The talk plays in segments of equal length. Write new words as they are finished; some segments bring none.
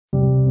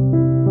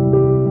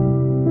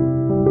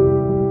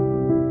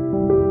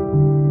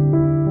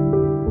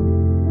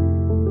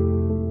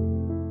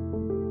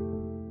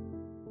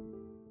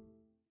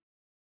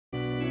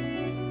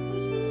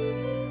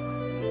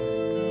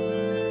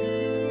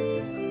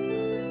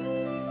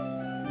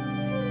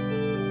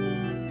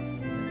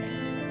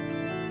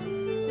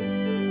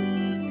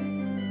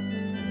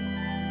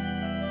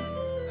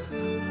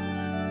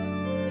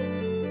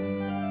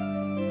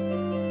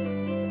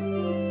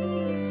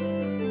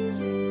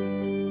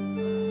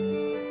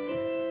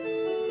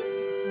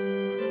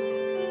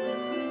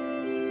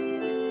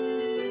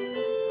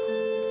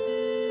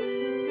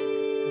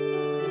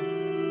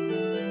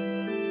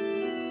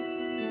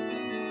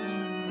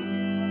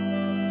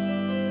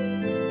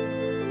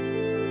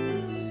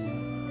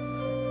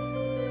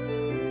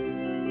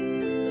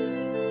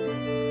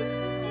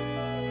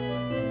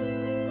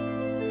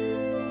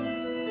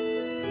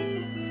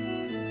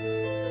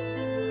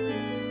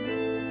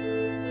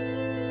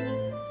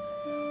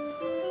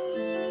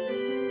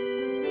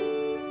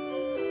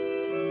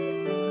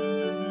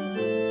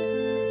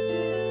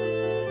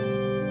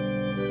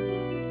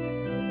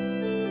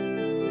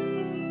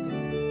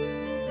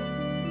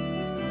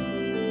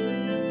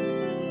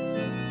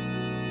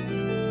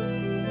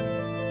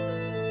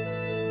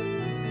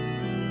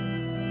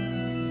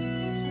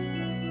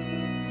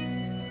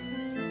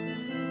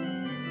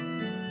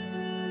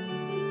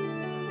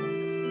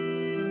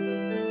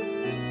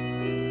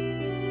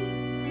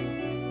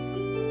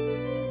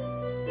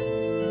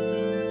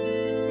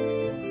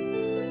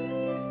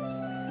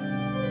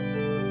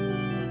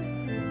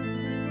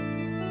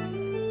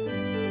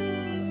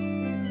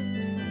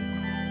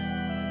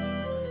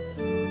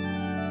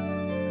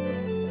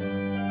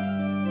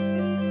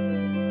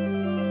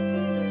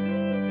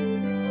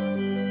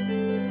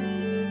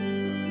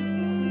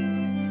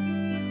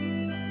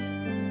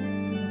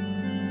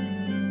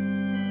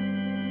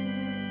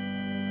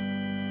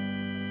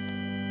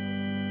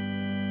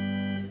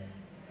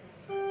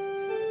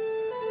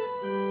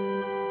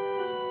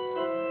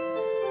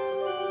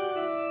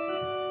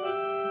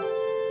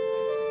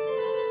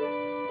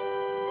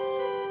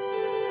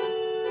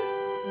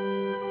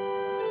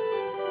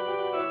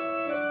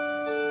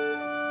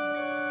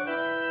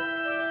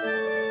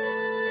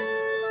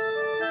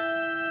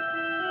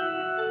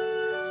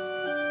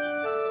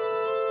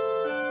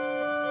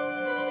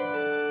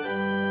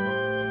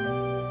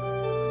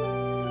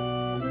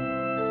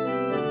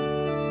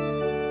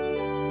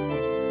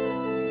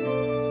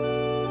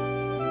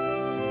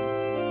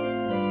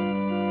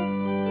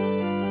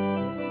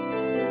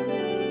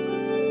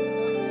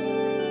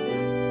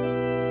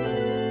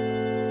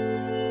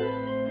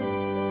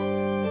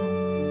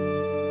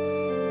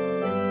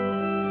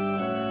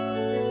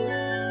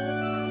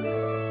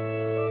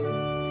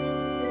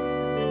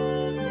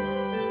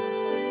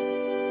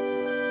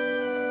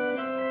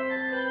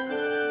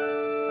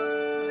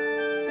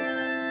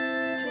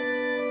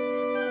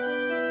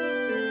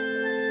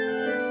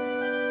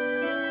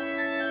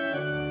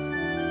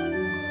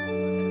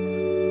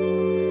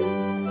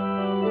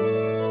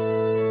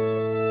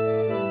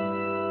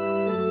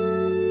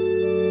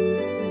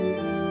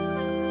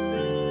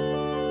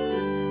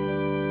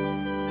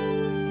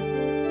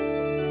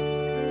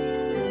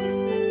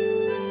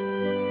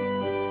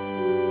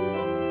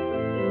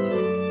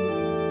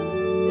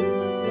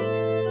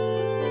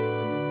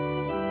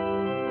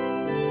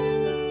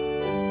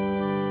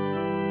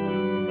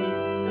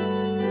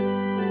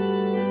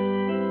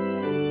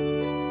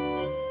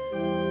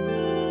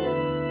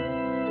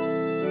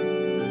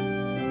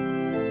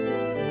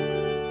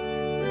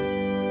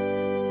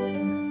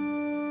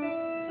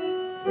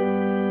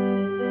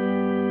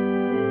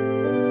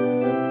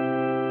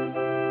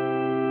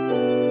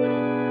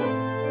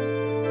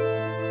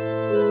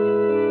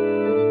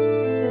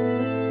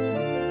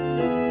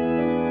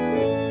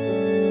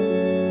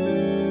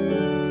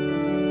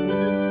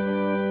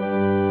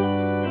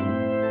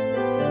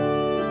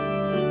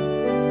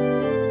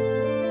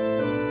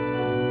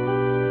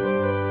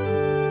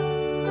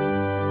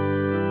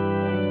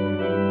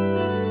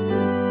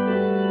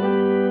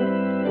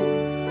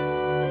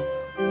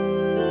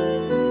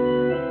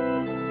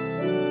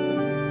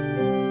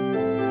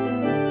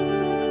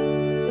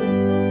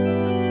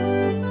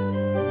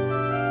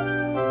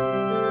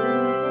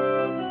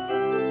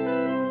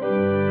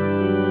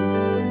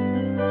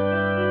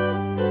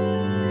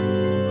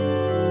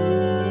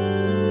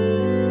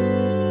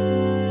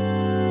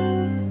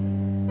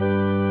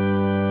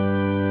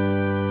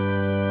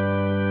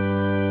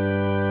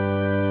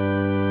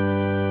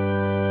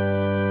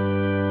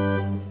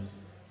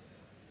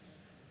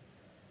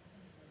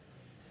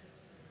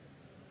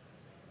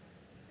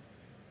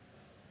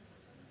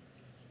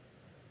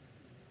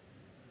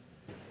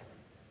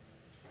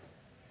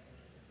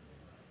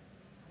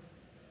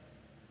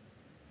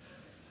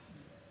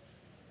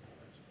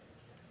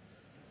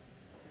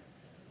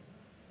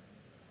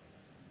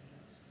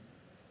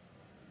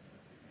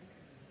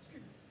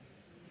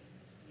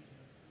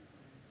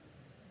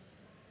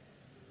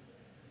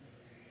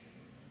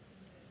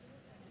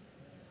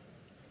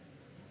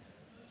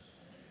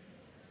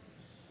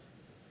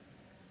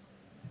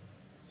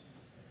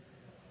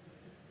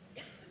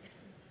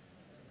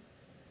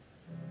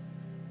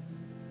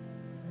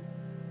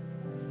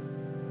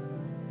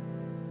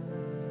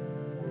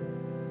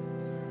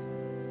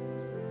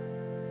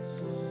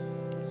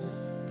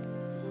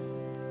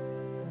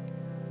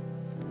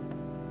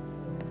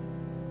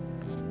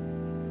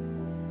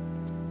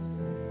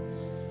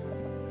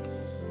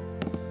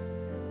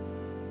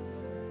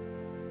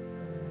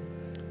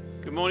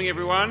morning,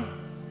 everyone.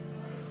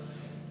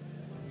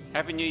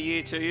 Happy New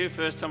Year to you.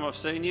 First time I've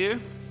seen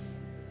you.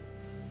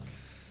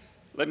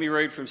 Let me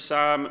read from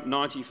Psalm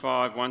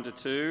 95,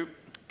 1-2.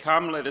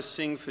 Come, let us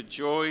sing for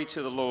joy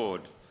to the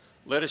Lord.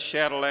 Let us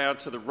shout aloud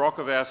to the rock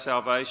of our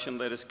salvation.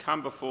 Let us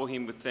come before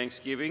him with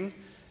thanksgiving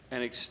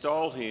and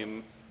extol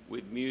him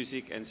with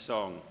music and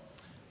song.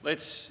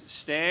 Let's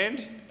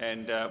stand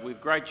and with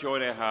great joy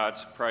in our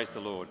hearts, praise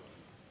the Lord.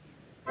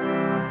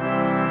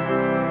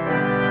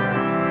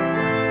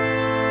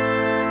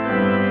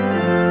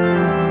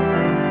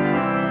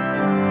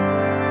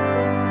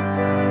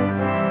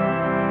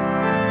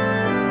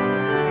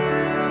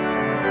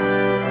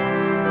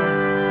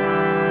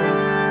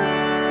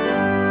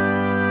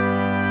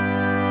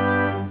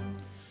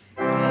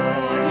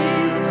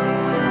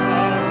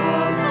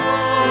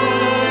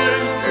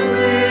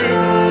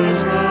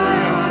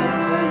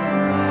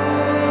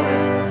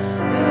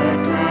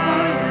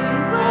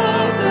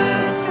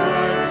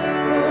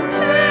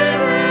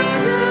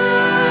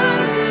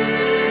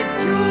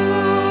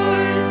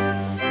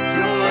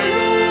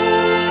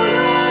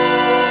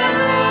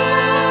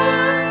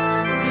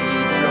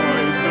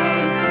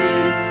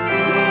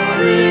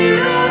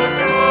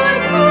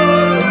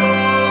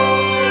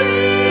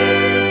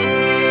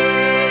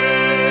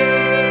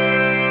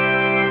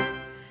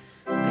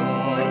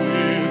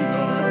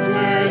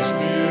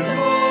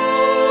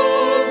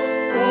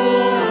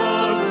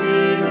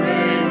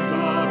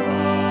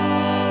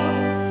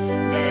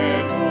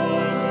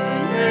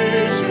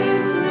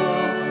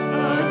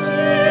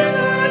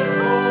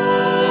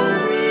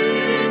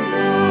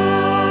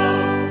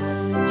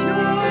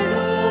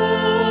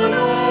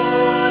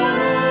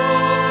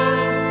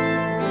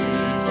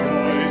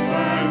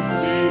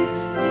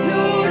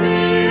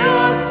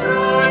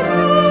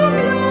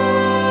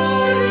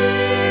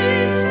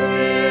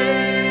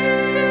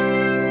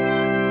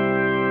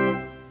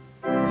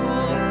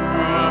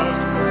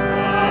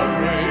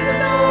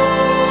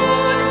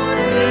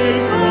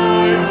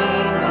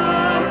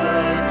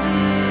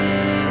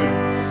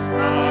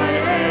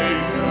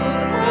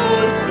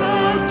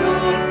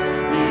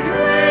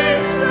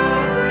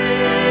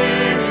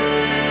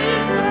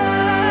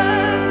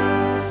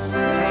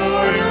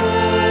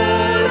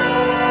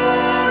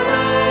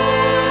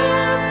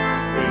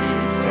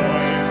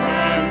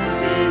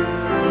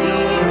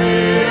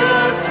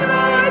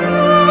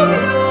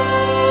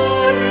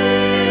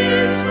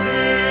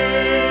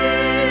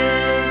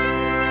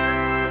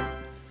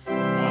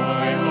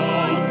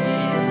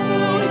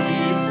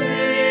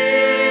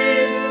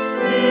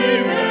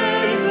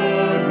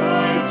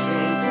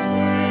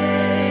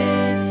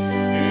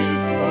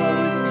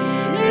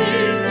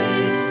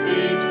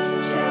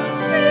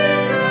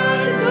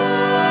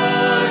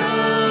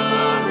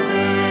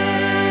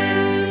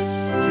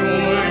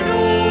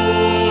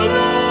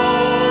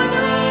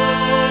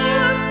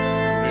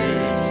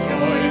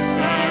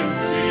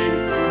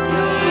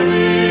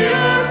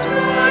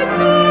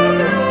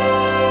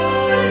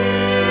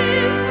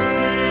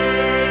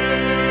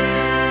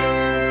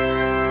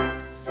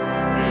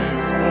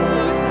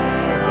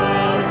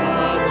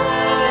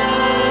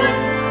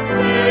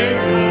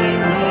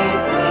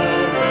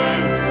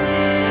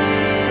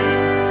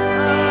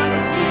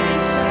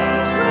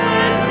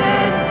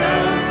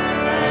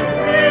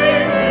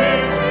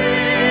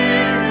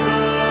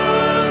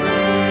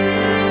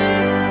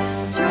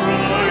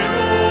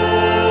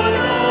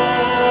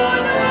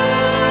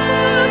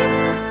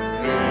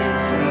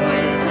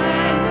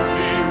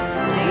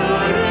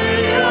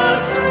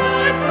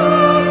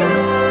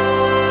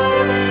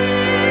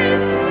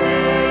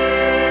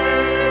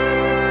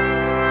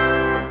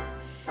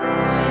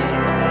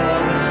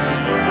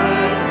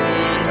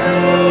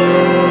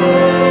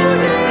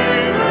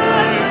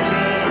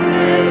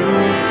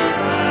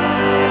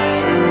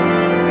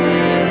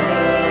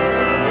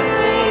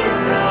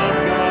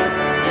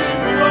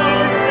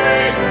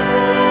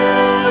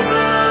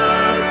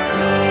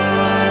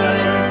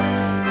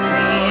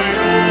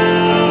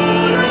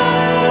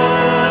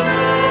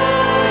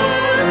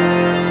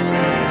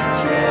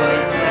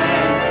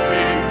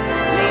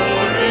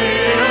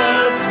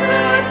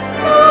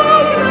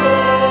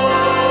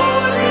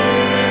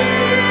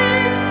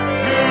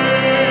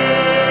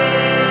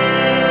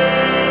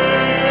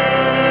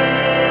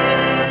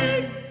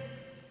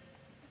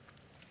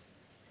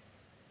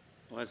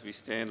 As we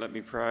stand, let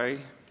me pray.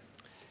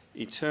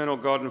 Eternal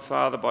God and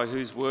Father, by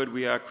whose word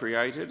we are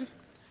created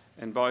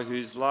and by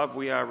whose love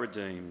we are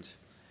redeemed,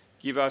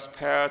 give us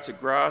power to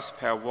grasp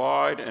how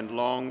wide and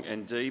long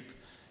and deep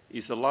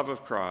is the love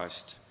of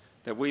Christ,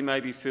 that we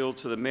may be filled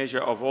to the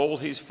measure of all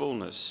his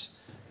fullness.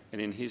 And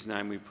in his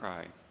name we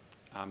pray.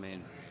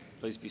 Amen.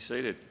 Please be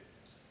seated.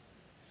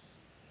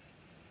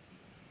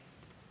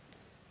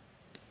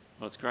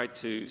 Well, it's great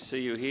to see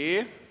you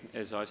here.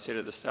 As I said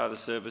at the start of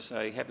the service,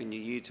 a Happy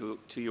New Year to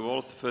you all.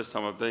 It's the first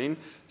time I've been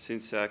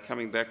since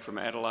coming back from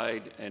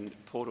Adelaide and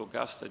Port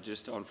Augusta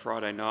just on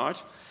Friday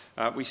night.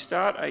 We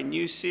start a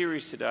new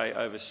series today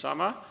over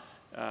summer.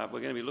 We're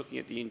going to be looking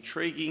at the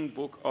intriguing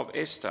book of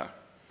Esther.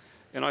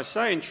 And I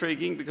say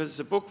intriguing because it's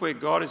a book where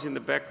God is in the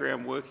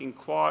background working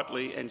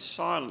quietly and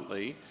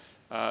silently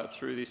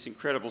through this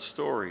incredible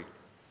story.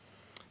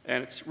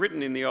 And it's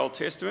written in the Old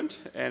Testament,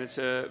 and it's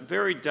a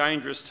very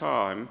dangerous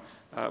time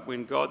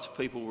when God's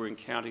people were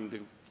encountering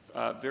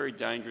the very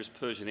dangerous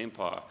Persian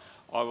Empire.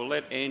 I will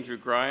let Andrew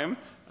Graham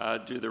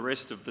do the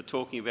rest of the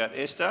talking about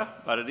Esther,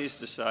 but it is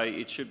to say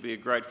it should be a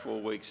great 4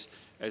 weeks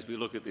as we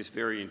look at this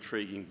very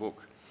intriguing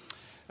book.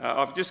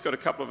 I've just got a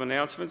couple of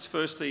announcements.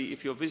 Firstly,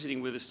 if you're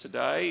visiting with us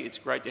today, it's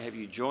great to have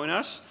you join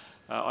us.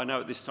 I know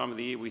at this time of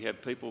the year we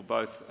have people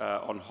both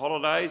on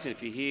holidays, and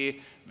if you're here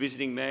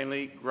visiting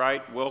Manly,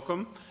 great,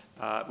 welcome.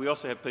 We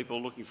also have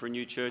people looking for a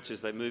new church as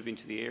they move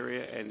into the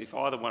area, and if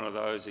either one of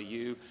those are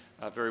you,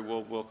 very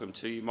well welcome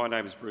to you. My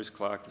name is Bruce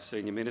Clark, the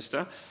Senior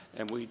Minister,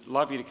 and we'd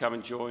love you to come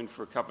and join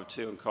for a cup of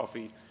tea and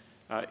coffee.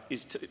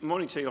 Is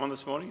morning tea on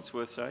this morning? It's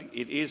worth saying.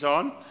 It is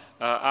on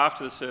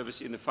after the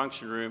service in the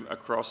function room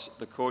across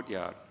the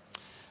courtyard.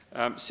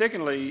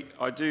 Secondly,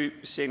 I do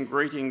send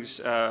greetings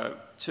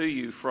to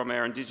you from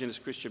our Indigenous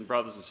Christian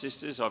brothers and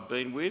sisters I've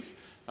been with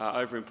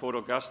over in Port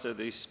Augusta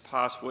this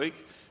past week.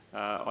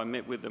 I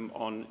met with them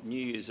on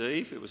New Year's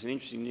Eve. It was an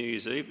interesting New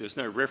Year's Eve. There's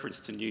no reference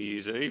to New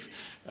Year's Eve.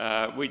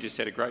 We just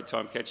had a great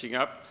time catching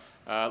up.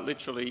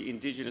 Literally,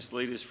 Indigenous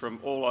leaders from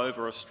all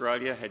over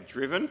Australia had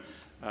driven.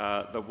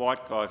 The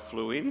white guy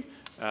flew in.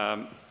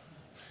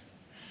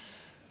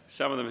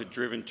 Some of them had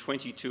driven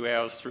 22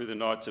 hours through the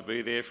night to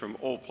be there from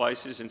all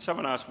places. And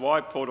someone asked,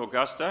 why Port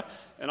Augusta?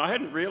 And I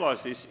hadn't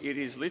realised this. It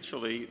is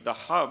literally the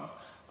hub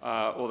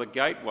or the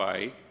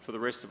gateway for the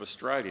rest of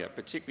Australia,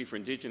 particularly for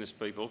Indigenous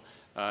people.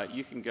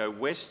 You can go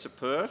west to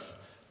Perth.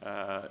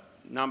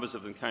 Numbers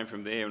of them came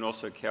from there, and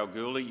also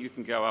Kalgoorlie. You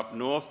can go up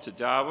north to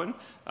Darwin.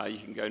 You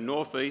can go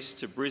northeast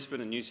to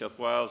Brisbane and New South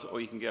Wales, or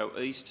you can go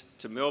east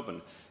to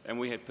Melbourne. And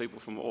we had people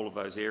from all of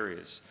those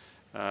areas.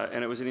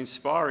 And it was an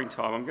inspiring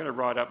time. I'm going to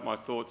write up my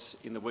thoughts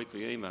in the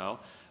weekly email.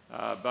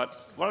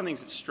 But one of the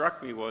things that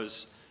struck me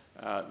was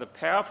the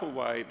powerful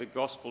way the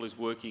gospel is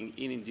working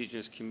in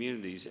Indigenous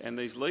communities. And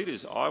these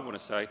leaders, I want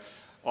to say,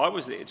 I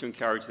was there to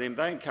encourage them.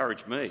 They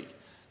encouraged me.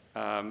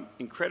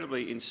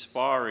 Incredibly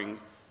inspiring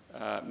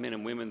men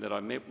and women that I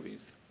met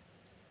with.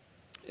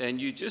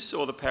 And you just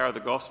saw the power of the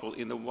gospel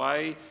in the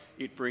way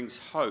it brings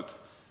hope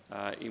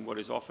in what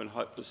is often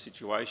hopeless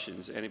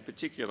situations, and in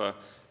particular,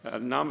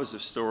 numbers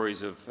of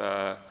stories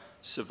of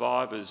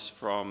survivors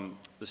from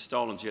the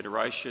stolen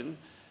generation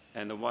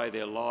and the way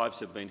their lives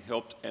have been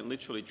helped and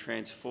literally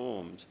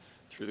transformed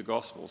through the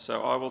gospel.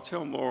 So I will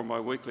tell more in my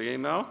weekly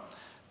email,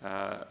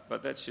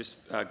 but that's just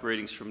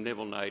greetings from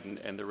Neville Naden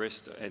and the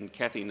rest, and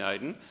Kathy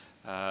Naden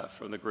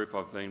from the group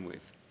I've been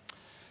with.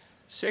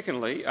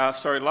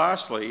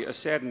 Lastly, a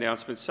sad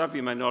announcement. Some of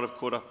you may not have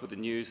caught up with the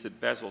news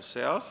that Basil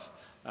South,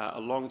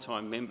 a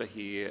long-time member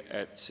here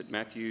at St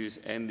Matthew's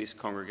and this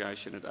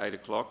congregation at 8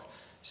 o'clock,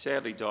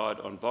 sadly died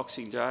on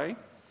Boxing Day,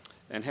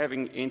 and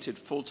having entered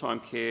full-time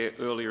care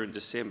earlier in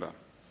December.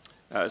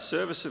 A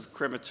service of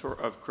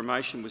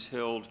cremation was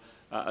held,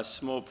 a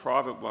small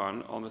private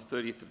one, on the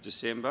 30th of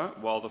December,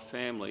 while the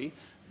family,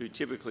 who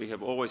typically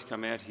have always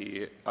come out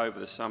here over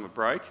the summer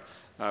break,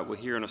 were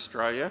here in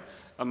Australia.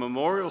 A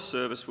memorial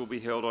service will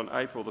be held on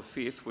April the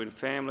 5th when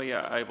family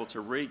are able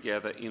to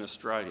regather in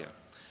Australia.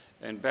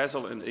 And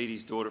Basil and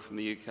Edie's daughter from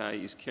the UK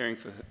is caring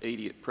for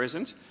Edie at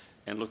present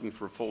and looking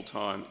for a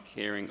full-time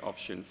caring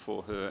option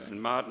for her. And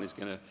Martin is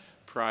going to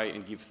pray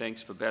and give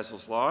thanks for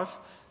Basil's life,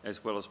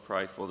 as well as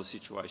pray for the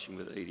situation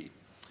with Edie.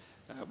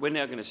 We're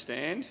now going to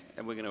stand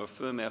and we're going to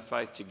affirm our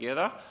faith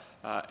together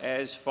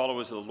as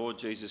followers of the Lord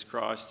Jesus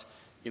Christ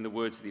in the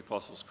words of the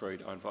Apostles'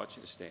 Creed. I invite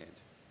you to stand.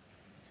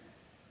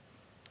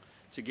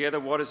 Together,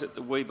 what is it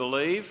that we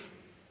believe?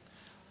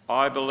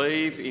 I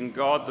believe in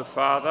God the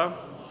Father,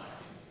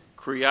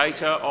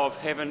 creator of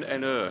heaven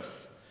and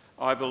earth.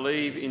 I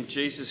believe in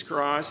Jesus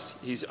Christ,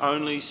 his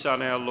only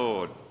Son, our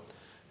Lord,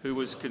 who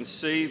was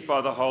conceived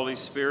by the Holy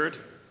Spirit,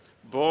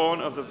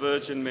 born of the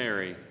Virgin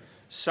Mary,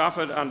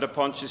 suffered under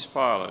Pontius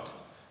Pilate,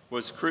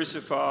 was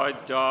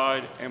crucified,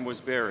 died, and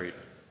was buried.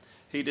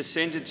 He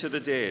descended to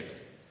the dead.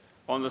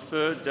 On the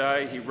third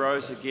day he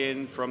rose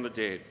again from the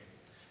dead.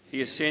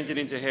 He ascended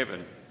into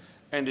heaven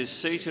and is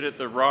seated at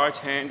the right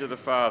hand of the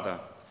Father.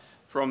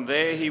 From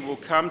there he will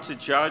come to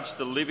judge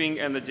the living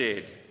and the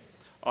dead.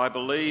 I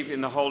believe in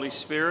the Holy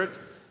Spirit,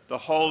 the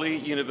holy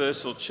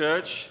universal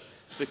church,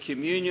 the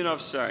communion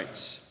of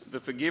saints, the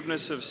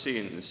forgiveness of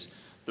sins,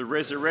 the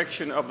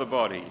resurrection of the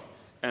body,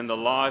 and the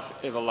life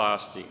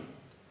everlasting.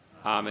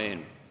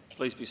 Amen.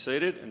 Please be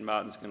seated, and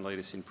Martin's going to lead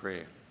us in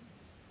prayer.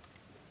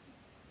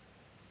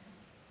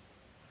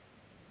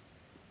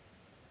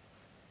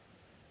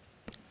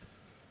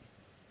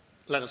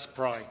 Let us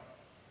pray.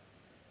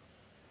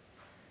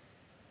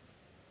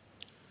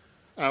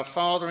 Our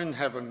Father in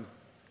heaven,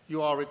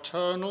 you are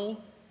eternal,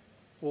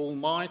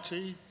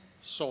 almighty,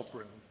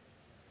 sovereign.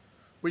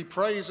 We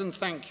praise and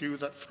thank you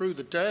that through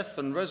the death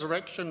and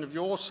resurrection of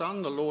your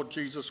Son, the Lord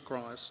Jesus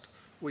Christ,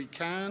 we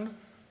can,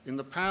 in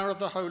the power of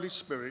the Holy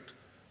Spirit,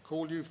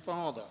 call you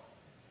Father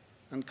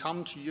and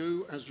come to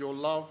you as your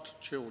loved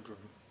children.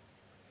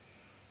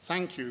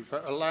 Thank you for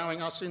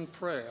allowing us in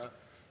prayer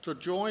to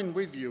join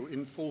with you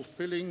in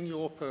fulfilling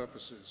your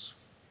purposes.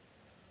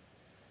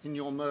 In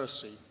your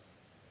mercy,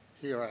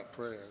 hear our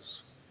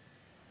prayers.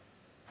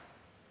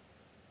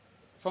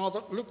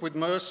 Father, look with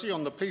mercy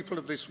on the people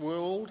of this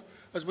world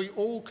as we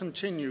all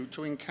continue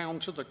to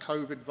encounter the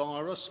COVID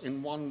virus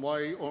in one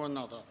way or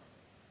another.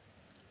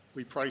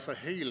 We pray for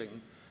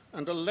healing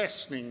and a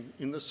lessening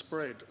in the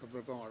spread of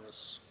the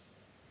virus.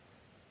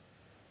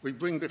 We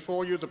bring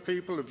before you the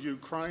people of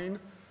Ukraine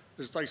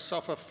as they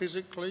suffer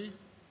physically,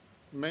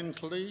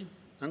 mentally,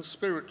 and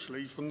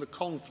spiritually from the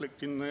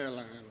conflict in their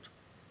land.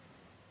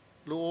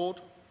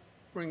 Lord,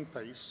 bring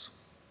peace.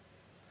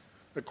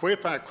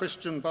 Equip our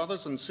Christian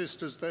brothers and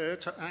sisters there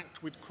to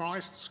act with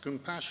Christ's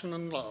compassion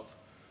and love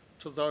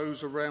to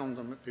those around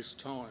them at this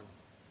time.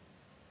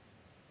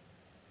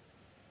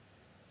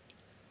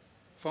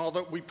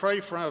 Father, we pray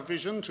for our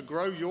vision to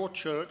grow your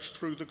church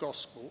through the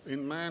gospel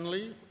in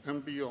Manly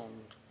and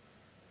beyond.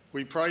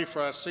 We pray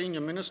for our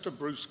senior minister,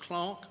 Bruce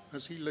Clark,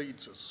 as he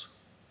leads us.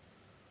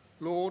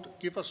 Lord,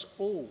 give us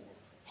all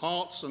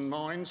hearts and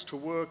minds to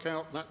work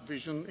out that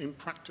vision in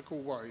practical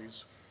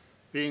ways,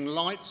 being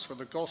lights for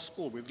the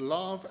gospel with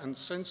love and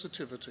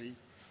sensitivity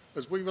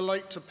as we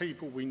relate to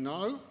people we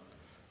know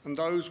and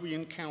those we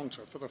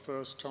encounter for the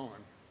first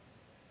time.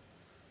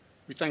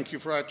 We thank you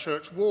for our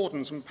church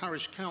wardens and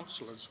parish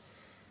councillors.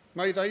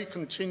 May they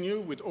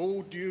continue with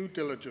all due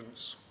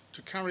diligence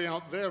to carry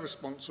out their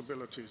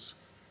responsibilities,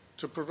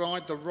 to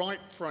provide the right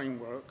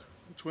framework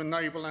to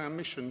enable our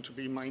mission to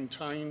be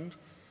maintained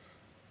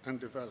and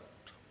developed.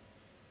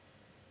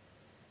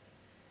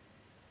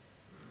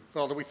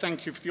 Father, we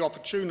thank you for the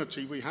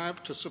opportunity we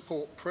have to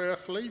support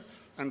prayerfully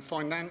and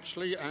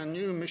financially our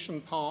new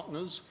mission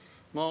partners,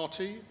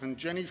 Marty and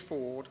Jenny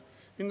Ford,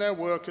 in their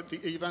work at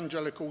the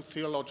Evangelical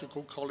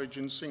Theological College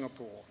in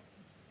Singapore.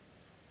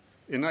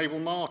 Enable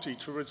Marty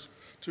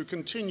to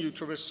continue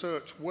to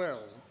research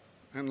well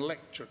and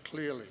lecture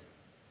clearly.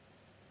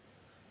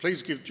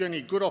 Please give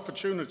Jenny good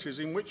opportunities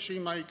in which she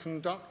may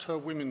conduct her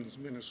women's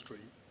ministry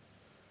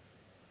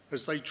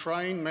as they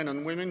train men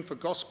and women for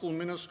gospel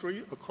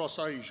ministry across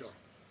Asia.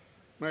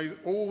 May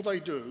all they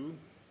do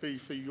be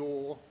for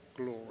your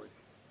glory.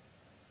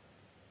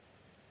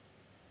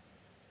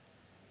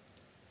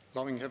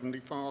 Loving Heavenly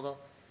Father,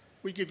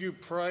 we give you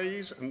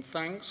praise and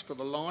thanks for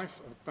the life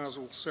of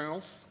Basil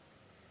South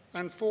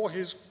and for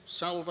his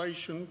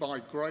salvation by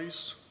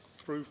grace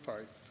through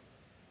faith.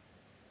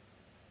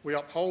 We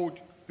uphold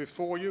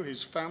before you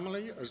his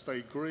family as they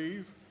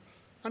grieve,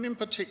 and in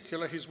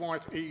particular his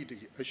wife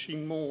Edie as she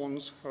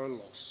mourns her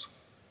loss.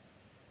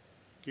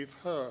 Give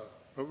her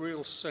a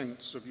real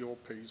sense of your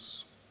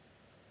peace.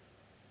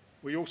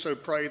 We also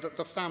pray that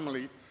the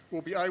family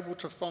will be able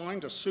to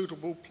find a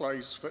suitable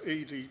place for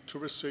Edie to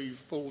receive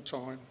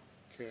full-time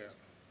care.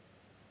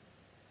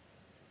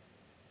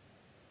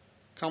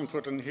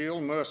 Comfort and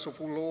heal,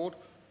 merciful Lord,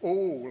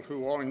 all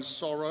who are in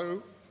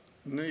sorrow,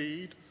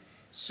 need,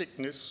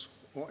 sickness,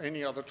 or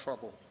any other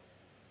trouble.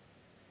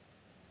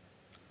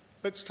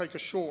 Let's take a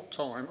short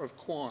time of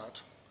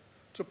quiet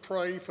to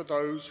pray for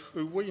those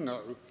who we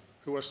know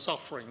who are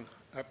suffering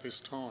at this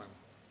time.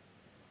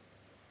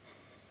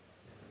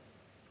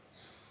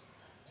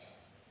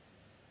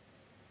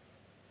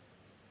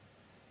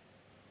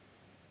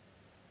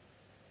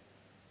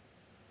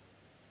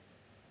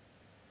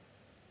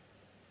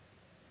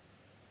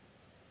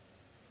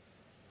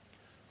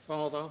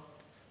 Father,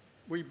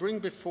 we bring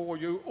before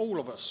you all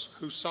of us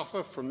who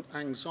suffer from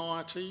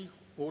anxiety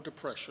or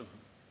depression.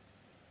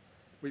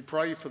 We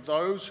pray for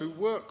those who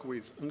work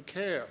with and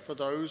care for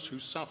those who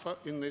suffer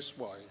in this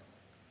way.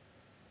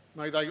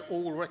 May they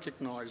all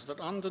recognise that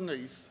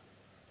underneath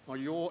are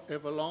your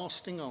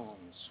everlasting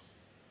arms.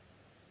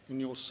 In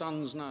your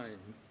Son's name,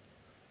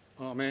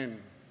 Amen.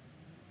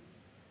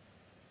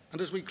 And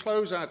as we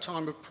close our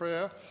time of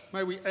prayer,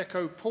 may we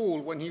echo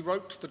Paul when he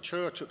wrote to the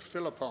church at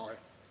Philippi,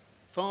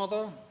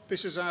 Father,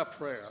 this is our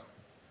prayer,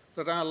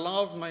 that our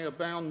love may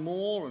abound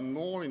more and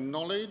more in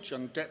knowledge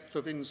and depth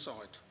of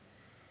insight,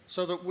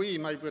 so that we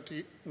may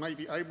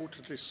be able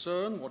to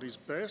discern what is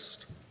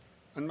best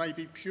and may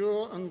be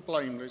pure and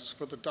blameless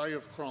for the day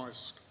of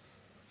Christ,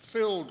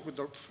 filled with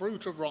the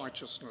fruit of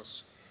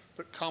righteousness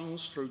that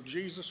comes through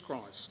Jesus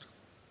Christ,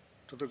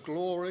 to the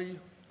glory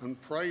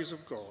and praise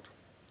of God.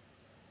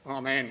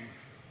 Amen.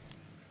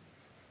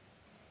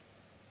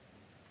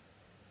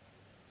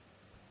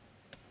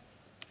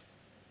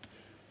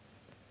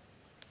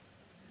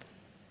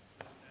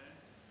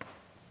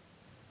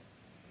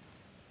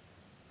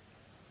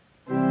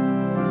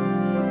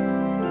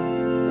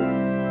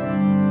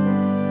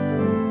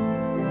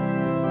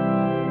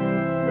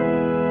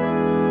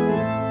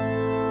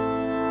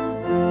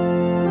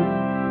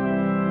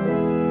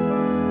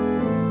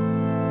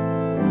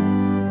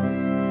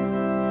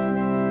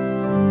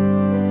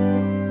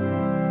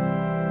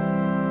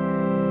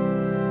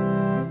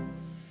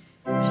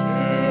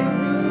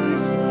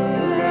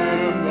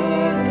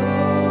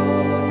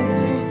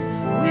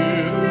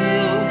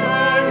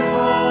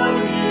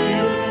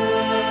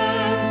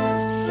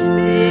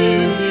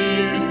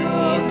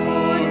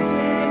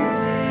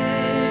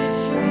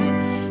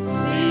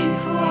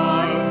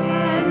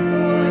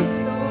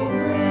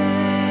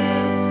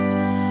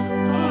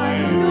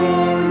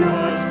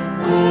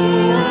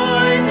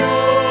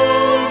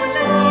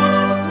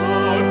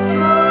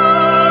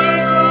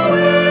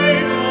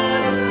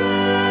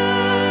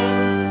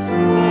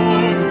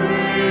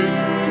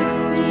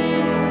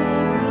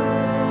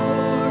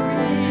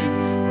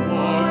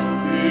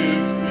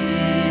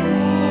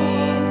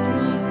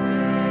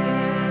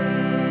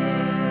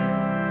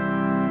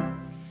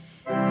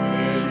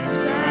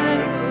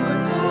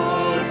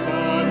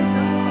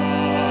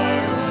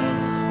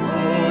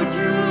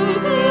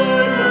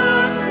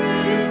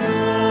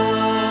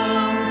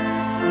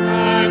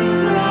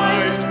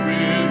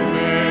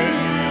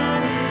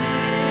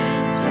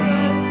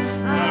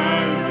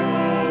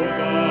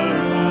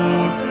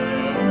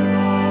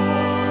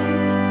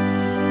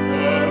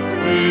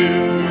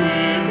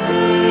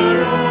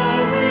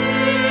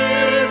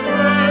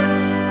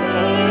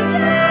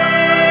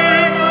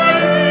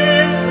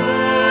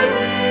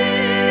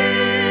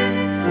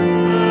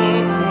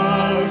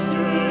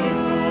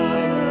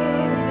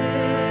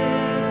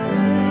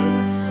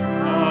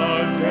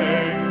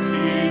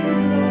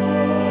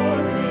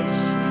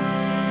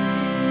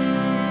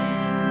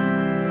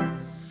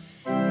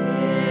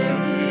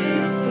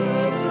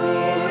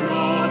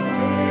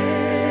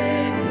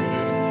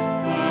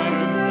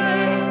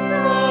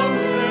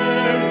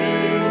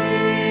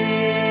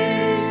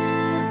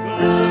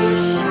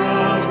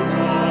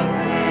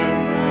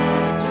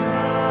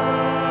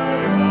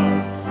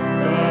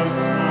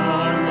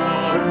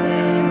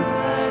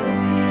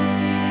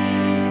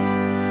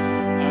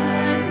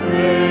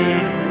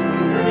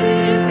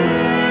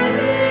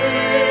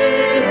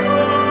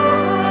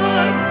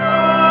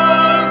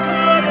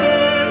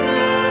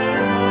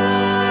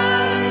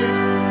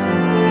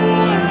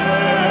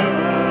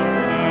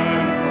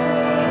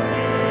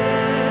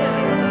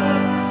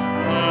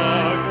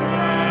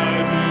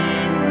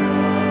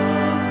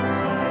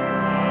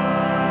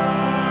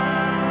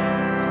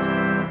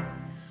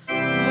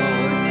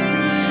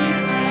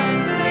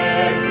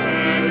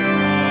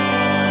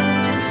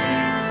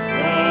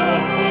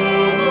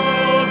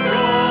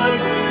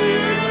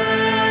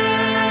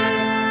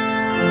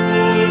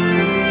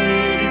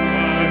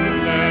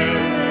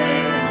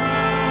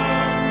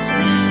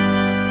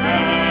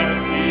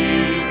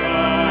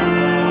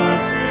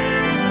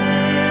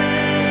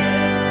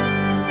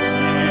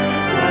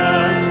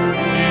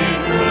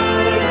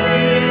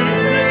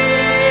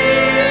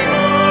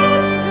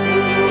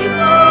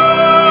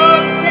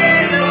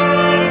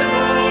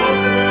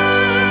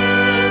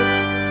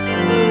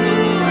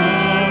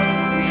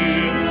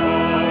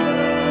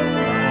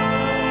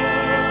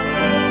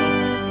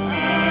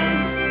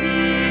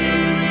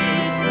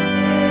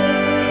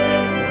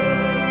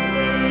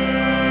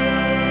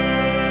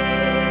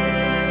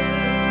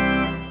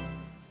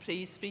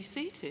 Be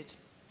seated.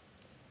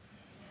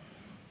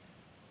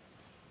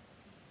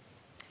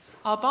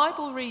 Our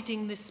Bible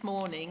reading this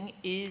morning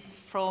is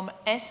from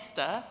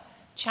Esther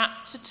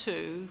chapter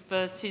 2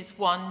 verses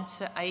 1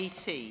 to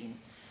 18,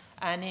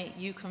 and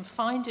you can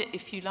find it,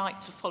 if you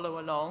like to follow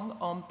along,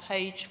 on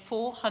page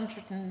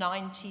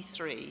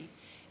 493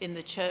 in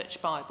the church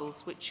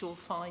Bibles, which you'll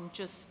find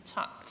just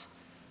tucked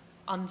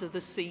under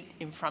the seat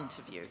in front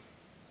of you.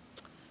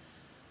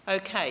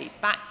 Okay,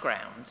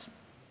 background.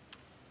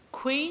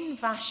 Queen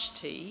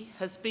Vashti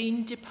has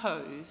been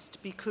deposed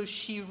because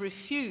she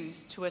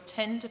refused to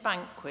attend a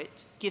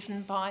banquet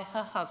given by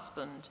her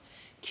husband,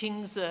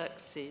 King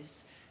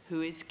Xerxes,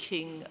 who is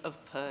king of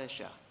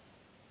Persia.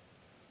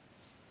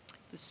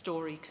 The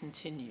story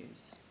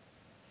continues.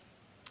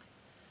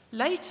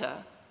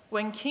 Later,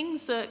 when King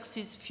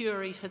Xerxes'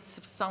 fury had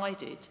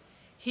subsided,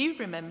 he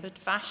remembered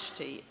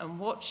Vashti and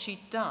what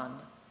she'd done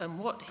and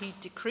what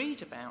he'd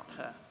decreed about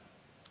her.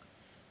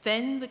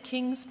 Then the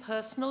king's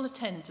personal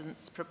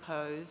attendants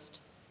proposed,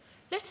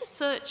 "Let a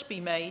search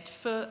be made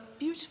for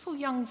beautiful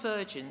young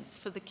virgins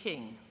for the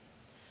king.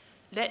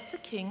 Let the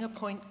king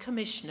appoint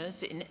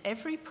commissioners in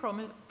every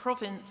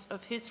province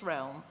of his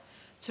realm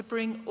to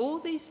bring all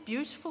these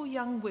beautiful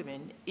young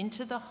women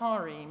into the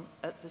harem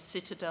at the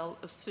citadel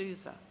of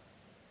Susa.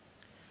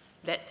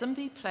 Let them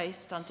be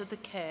placed under the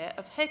care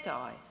of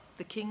Hegai,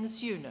 the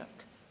king's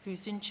eunuch,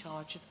 who's in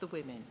charge of the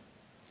women,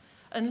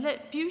 and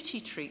let beauty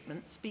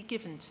treatments be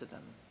given to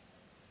them.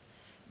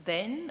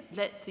 Then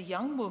let the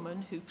young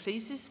woman who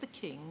pleases the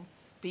king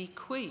be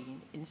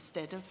queen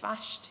instead of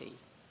Vashti."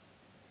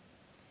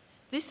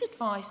 This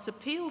advice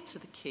appealed to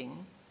the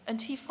king,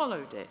 and he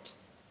followed it.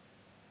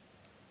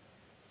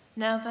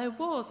 Now there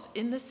was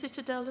in the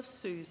citadel of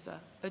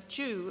Susa a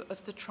Jew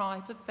of the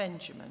tribe of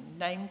Benjamin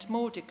named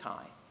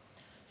Mordecai,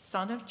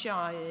 son of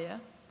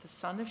Jair, the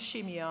son of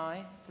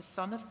Shimei, the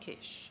son of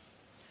Kish,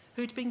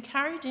 who'd been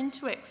carried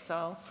into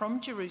exile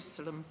from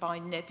Jerusalem by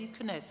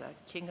Nebuchadnezzar,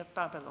 king of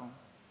Babylon,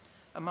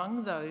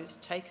 among those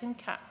taken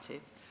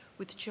captive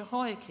with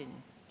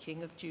Jehoiakim,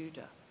 king of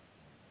Judah.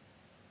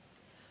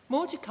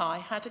 Mordecai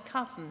had a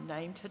cousin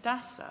named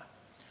Hadassah,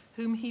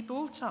 whom he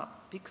brought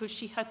up because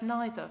she had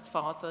neither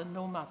father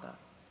nor mother.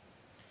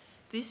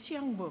 This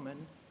young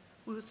woman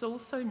was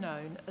also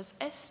known as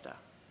Esther,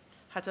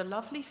 had a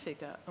lovely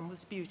figure and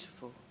was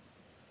beautiful.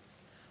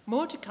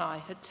 Mordecai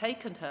had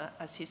taken her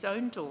as his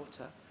own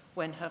daughter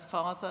when her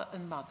father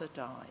and mother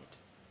died.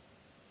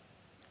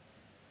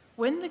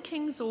 When the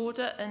king's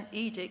order and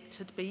edict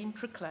had been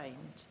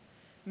proclaimed,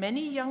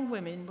 many young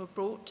women were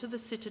brought to the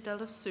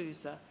citadel of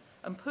Susa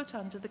and put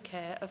under the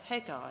care of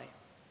Hegai.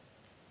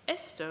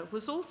 Esther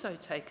was also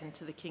taken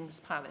to the king's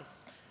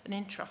palace and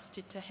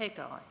entrusted to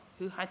Hegai,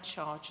 who had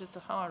charge of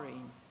the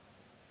harem.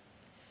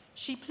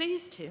 She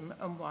pleased him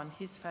and won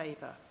his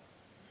favour.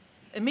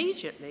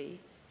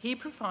 Immediately, he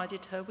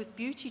provided her with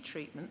beauty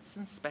treatments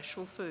and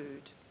special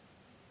food.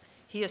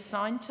 He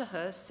assigned to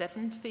her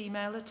 7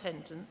 female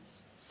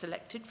attendants,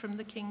 selected from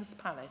the king's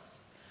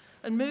palace,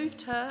 and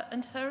moved her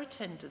and her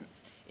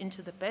attendants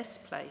into the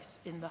best place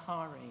in the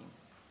harem.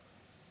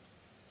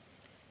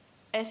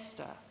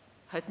 Esther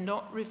had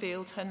not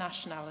revealed her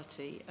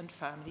nationality and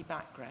family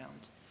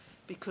background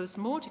because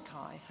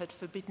Mordecai had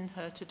forbidden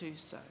her to do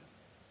so.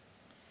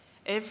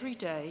 Every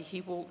day he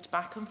walked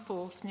back and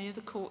forth near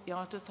the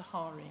courtyard of the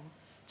harem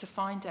to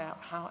find out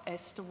how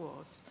Esther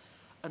was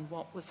and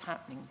what was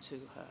happening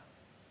to her.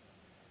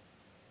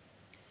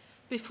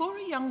 Before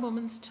a young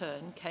woman's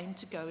turn came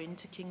to go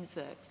into King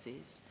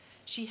Xerxes,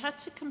 she had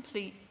to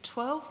complete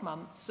 12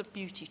 months of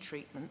beauty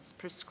treatments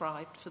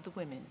prescribed for the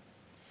women,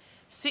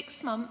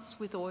 6 months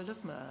with oil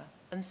of myrrh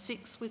and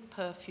 6 with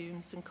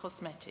perfumes and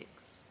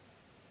cosmetics.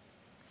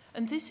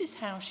 And this is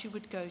how she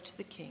would go to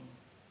the king.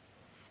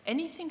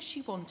 Anything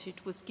she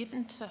wanted was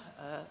given to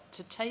her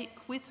to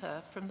take with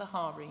her from the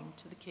harem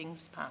to the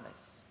king's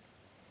palace.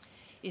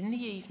 In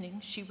the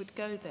evening she would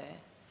go there,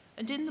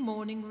 and in the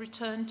morning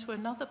return to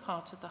another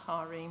part of the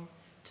harem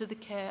to the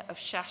care of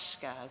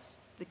Shashgaz,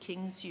 the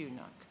king's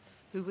eunuch,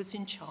 who was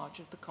in charge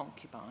of the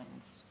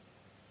concubines.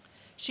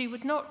 She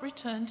would not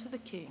return to the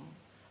king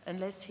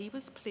unless he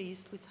was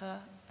pleased with her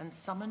and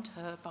summoned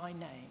her by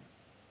name.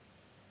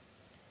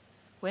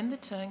 When the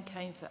turn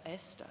came for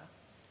Esther,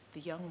 the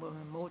young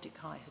woman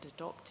Mordecai had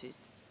adopted,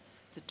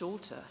 the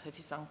daughter of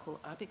his uncle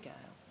Abigail,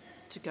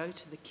 to go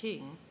to the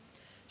king,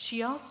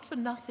 she asked for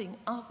nothing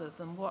other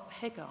than what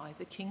Hegai,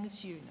 the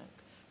king's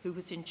eunuch, who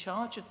was in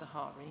charge of the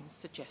harem,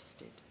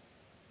 suggested.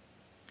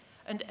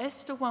 And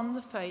Esther won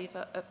the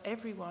favour of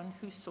everyone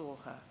who saw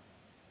her.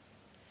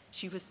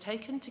 She was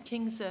taken to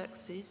King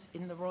Xerxes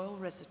in the royal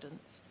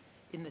residence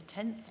in the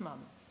 10th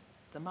month,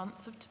 the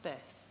month of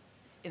Tebeth,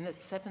 in the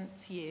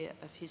 7th year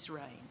of his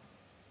reign.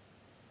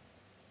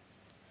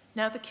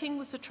 Now the king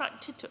was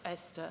attracted to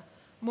Esther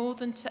more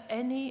than to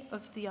any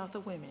of the other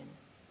women,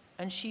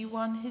 and she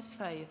won his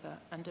favour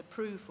and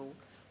approval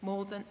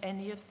more than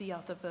any of the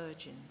other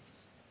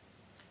virgins.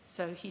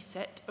 So he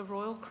set a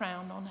royal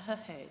crown on her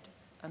head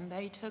and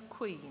made her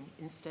queen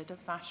instead of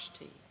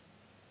Vashti.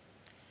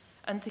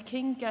 And the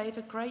king gave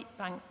a great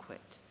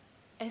banquet,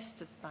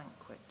 Esther's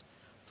banquet,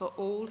 for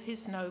all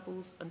his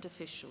nobles and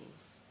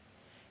officials.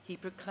 He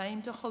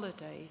proclaimed a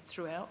holiday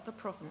throughout the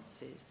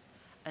provinces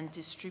and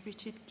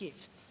distributed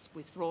gifts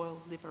with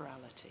royal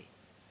liberality.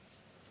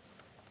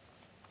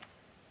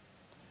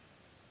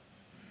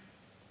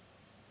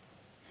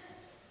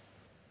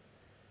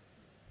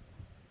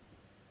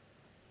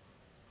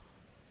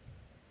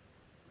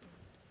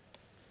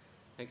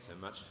 Thanks so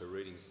much for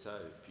reading so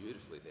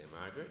beautifully there,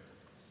 Margaret.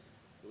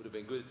 It would have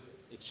been good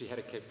if she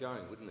had kept going,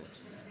 wouldn't it?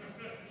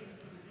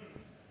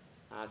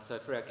 So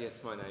for our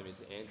guests, my name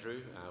is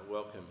Andrew.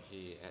 Welcome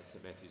here at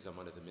St Matthew's. I'm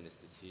one of the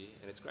ministers here,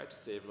 and it's great to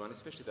see everyone,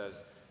 especially those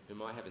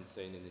whom I haven't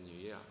seen in the new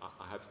year.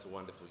 I hope it's a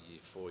wonderful year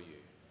for you.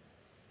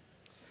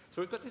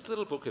 So we've got this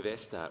little book of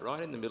Esther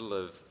right in the middle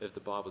of the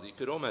Bible. You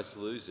could almost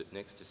lose it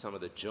next to some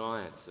of the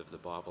giants of the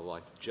Bible,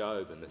 like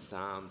Job and the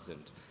Psalms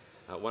and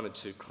 1 and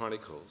 2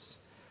 Chronicles.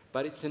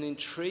 But it's an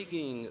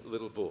intriguing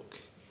little book.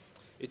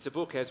 It's a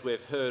book, as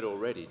we've heard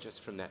already,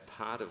 just from that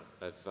part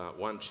of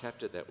one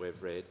chapter that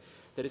we've read,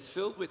 that is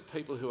filled with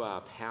people who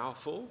are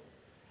powerful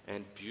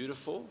and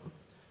beautiful.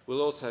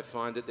 We'll also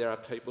find that there are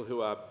people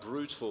who are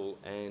brutal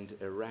and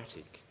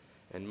erratic,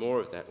 and more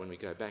of that when we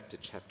go back to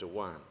chapter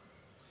 1.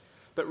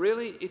 But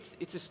really,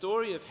 it's a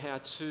story of how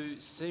two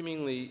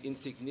seemingly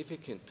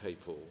insignificant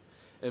people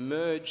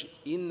emerge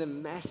in the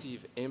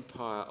massive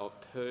empire of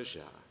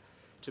Persia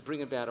to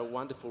bring about a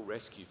wonderful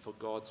rescue for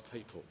God's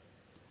people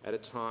at a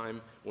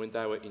time when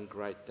they were in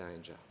great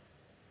danger.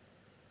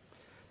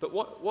 But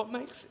what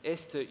makes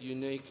Esther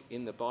unique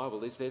in the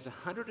Bible is there's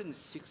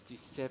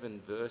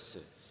 167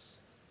 verses,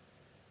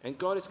 and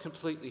God is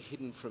completely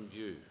hidden from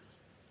view.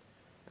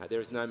 There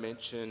is no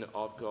mention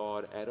of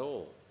God at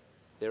all.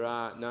 There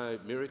are no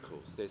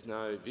miracles, there's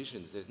no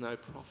visions, there's no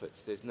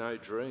prophets, there's no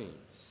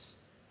dreams.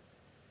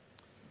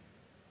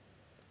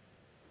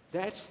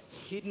 That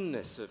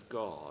hiddenness of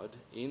God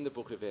in the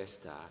book of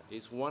Esther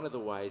is one of the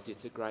ways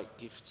it's a great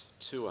gift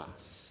to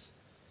us.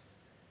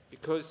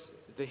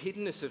 Because the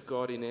hiddenness of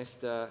God in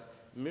Esther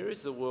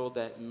mirrors the world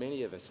that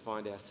many of us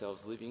find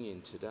ourselves living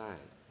in today,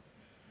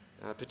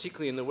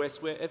 particularly in the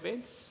West, where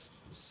events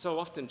so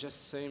often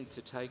just seem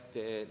to take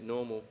their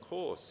normal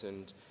course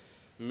and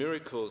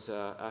miracles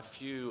are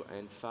few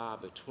and far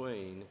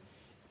between,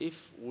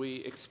 if we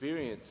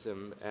experience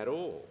them at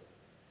all.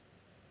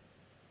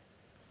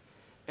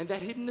 And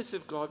that hiddenness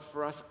of God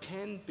for us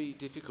can be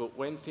difficult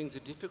when things are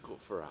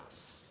difficult for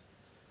us,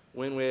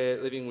 when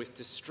we're living with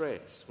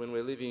distress, when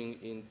we're living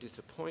in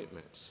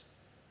disappointment.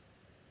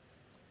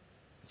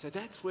 So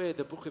that's where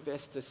the book of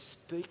Esther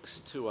speaks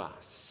to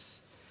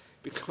us,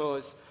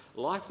 because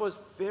life was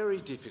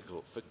very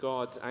difficult for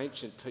God's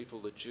ancient people,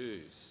 the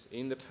Jews,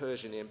 in the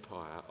Persian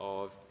Empire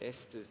of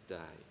Esther's day.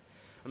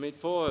 I mean,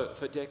 for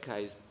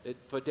decades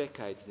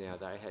now,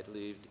 they had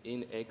lived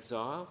in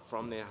exile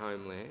from their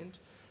homeland,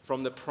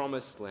 from the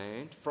Promised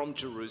Land, from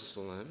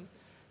Jerusalem.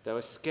 They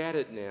were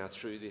scattered now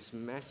through this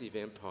massive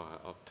empire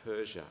of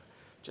Persia.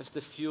 Just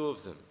a few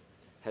of them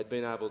had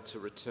been able to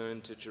return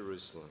to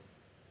Jerusalem.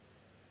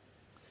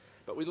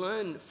 But we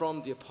learn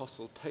from the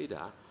Apostle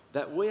Peter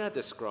that we are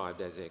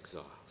described as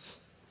exiles.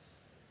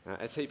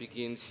 As he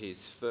begins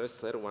his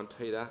first letter, 1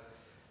 Peter,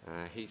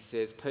 he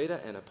says, Peter,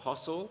 an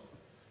apostle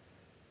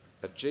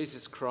of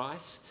Jesus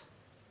Christ,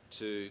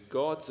 to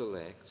God's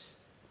elect,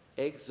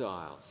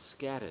 exiles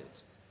scattered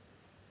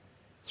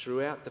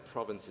throughout the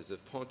provinces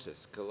of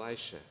Pontus,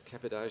 Galatia,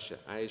 Cappadocia,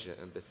 Asia,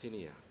 and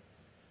Bithynia.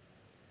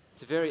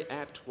 It's a very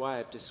apt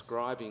way of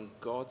describing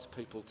God's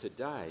people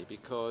today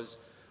because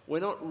we're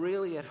not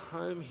really at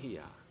home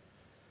here.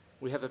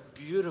 We have a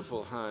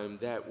beautiful home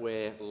that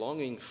we're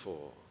longing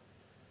for,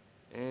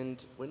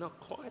 and we're not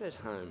quite at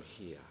home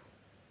here.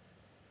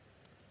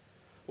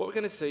 What we're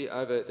going to see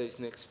over these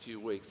next few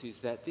weeks is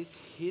that this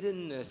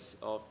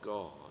hiddenness of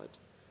God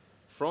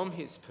from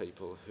his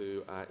people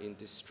who are in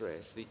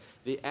distress,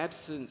 the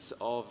absence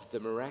of the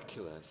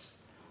miraculous,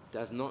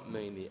 does not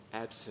mean the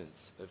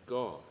absence of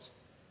God.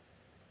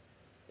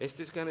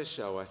 Esther's going to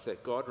show us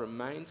that God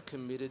remains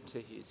committed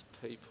to his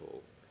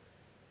people,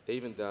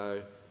 even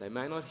though they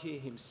may not hear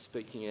him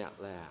speaking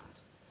out loud,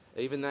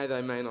 even though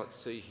they may not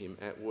see him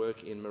at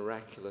work in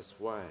miraculous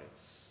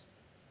ways.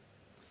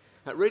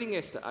 Reading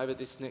Esther over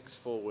this next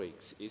 4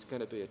 weeks is going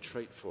to be a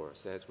treat for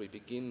us as we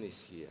begin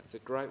this year. It's a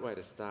great way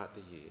to start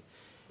the year.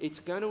 It's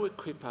going to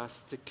equip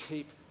us to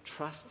keep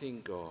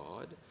trusting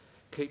God,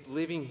 keep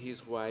living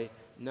his way,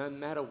 no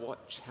matter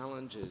what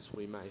challenges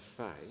we may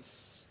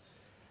face,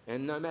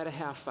 and no matter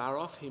how far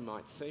off he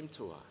might seem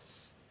to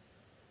us.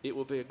 It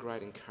will be a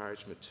great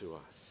encouragement to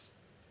us.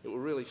 It will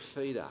really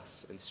feed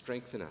us and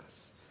strengthen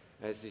us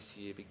as this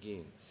year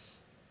begins.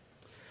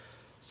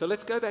 So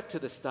let's go back to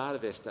the start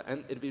of Esther,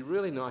 and it'd be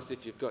really nice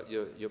if you've got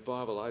your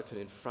Bible open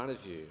in front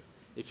of you,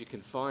 if you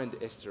can find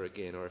Esther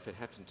again, or if it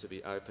happened to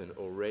be open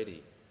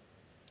already.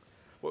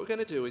 What we're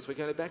going to do is we're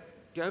going to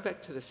go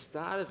back to the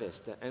start of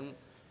Esther, and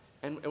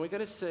we're going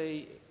to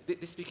see,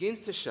 this begins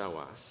to show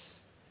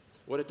us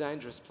what a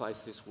dangerous place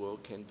this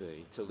world can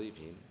be to live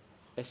in,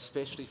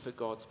 especially for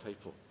God's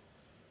people.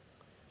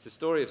 It's the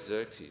story of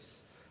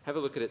Xerxes. Have a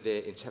look at it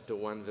there in chapter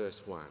 1,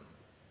 verse 1.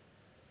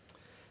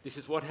 This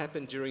is what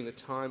happened during the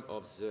time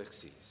of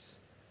Xerxes.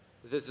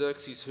 The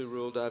Xerxes who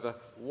ruled over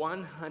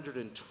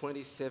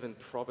 127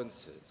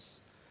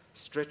 provinces,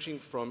 stretching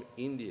from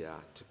India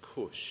to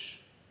Kush.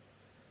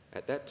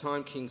 At that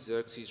time, King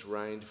Xerxes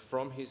reigned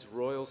from his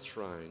royal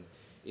throne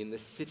in the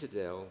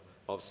citadel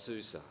of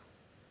Susa.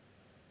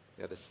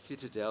 Now, the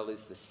citadel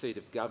is the seat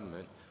of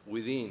government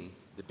within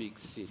the big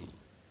city.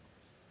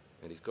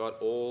 And he's got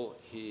all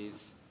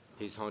his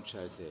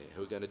honchos there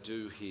who are going to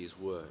do his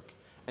work.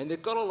 And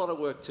they've got a lot of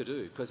work to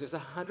do because there's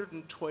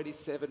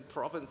 127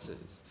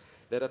 provinces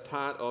that are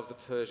part of the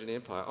Persian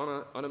Empire.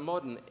 On a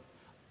modern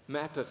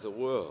map of the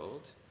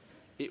world,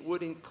 it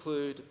would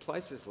include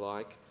places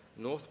like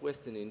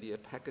northwestern India,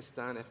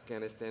 Pakistan,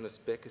 Afghanistan,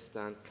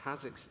 Uzbekistan,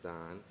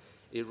 Kazakhstan,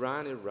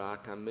 Iran,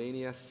 Iraq,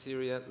 Armenia,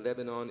 Syria,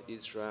 Lebanon,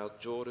 Israel,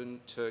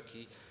 Jordan,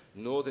 Turkey,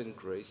 northern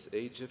Greece,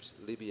 Egypt,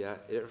 Libya,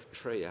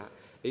 Eritrea,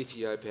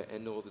 Ethiopia,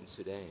 and northern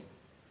Sudan.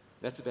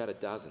 That's about a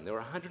dozen. There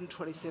are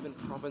 127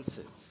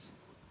 provinces,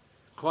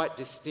 quite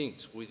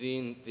distinct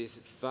within this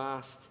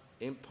vast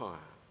empire.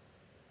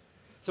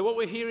 So what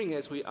we're hearing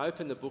as we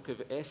open the book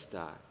of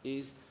Esther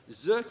is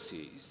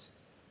Xerxes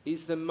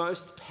is the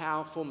most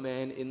powerful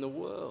man in the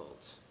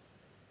world.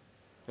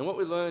 And what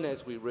we learn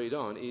as we read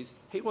on is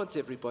he wants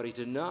everybody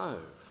to know.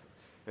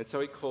 And so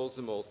he calls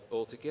them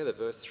all together.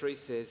 Verse 3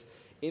 says,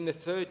 in the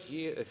 3rd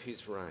year of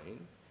his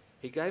reign,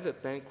 he gave a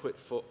banquet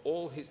for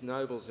all his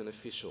nobles and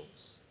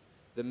officials,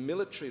 the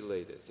military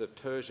leaders of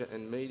Persia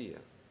and Media.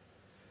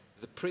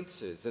 The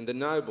princes and the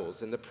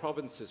nobles and the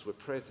provinces were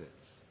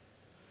present.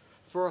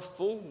 For a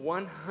full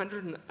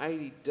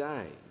 180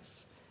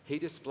 days, he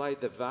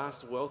displayed the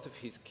vast wealth of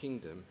his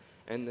kingdom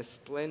and the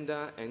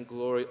splendour and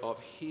glory of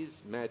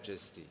his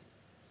majesty.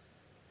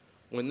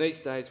 When these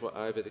days were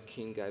over, the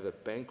king gave a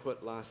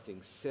banquet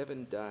lasting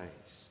 7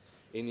 days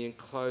in the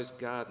enclosed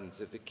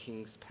gardens of the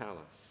king's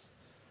palace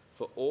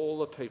for all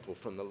the people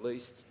from the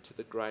least to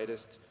the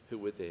greatest who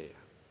were there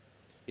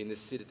in the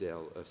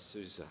citadel of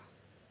Susa.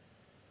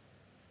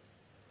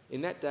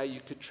 In that day, you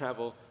could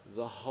travel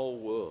the whole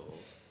world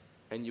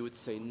and you would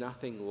see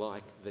nothing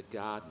like the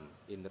garden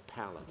in the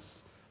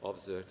palace of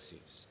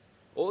Xerxes.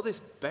 All this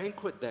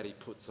banquet that he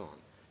puts on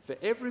for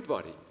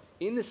everybody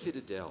in the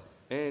citadel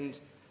and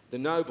the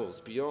nobles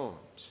beyond.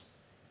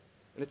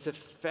 And it's a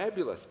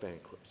fabulous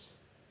banquet.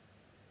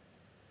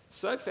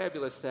 So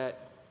fabulous that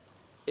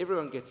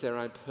everyone gets their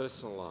own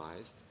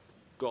personalised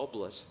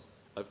goblet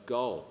of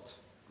gold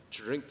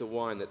to drink the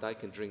wine that they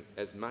can drink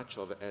as much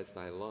of it as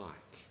they like.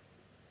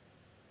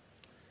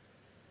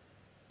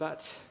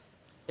 But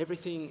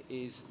everything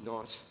is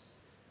not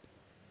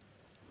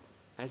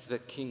as the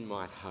king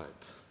might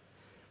hope.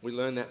 We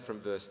learn that from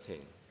verse 10.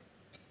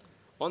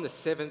 On the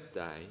 7th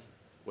day,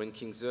 when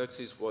King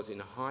Xerxes was in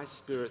high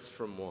spirits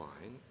from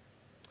wine,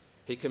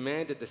 he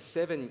commanded the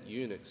 7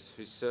 eunuchs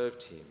who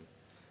served him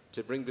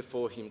to bring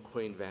before him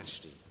Queen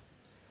Vashti,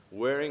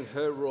 wearing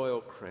her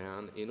royal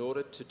crown in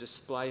order to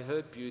display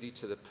her beauty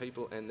to the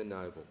people and the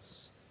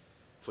nobles,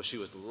 for she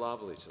was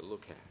lovely to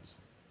look at.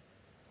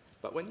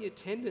 But when the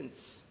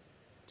attendants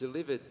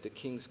delivered the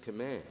king's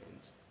command,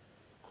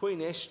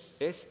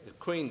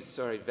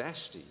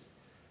 Vashti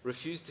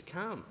refused to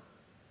come.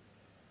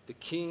 The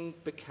king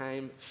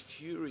became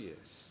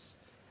furious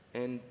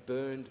and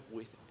burned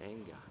with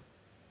anger.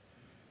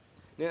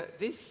 Now,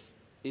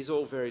 this is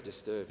all very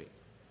disturbing.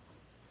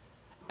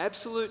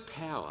 Absolute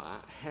power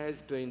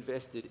has been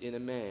vested in a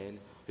man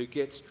who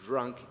gets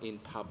drunk in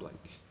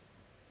public.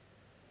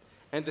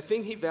 And the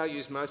thing he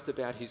values most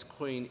about his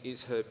queen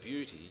is her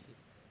beauty,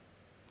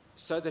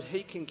 so that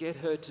he can get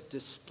her to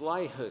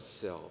display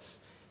herself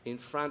in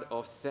front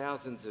of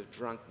thousands of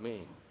drunk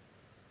men.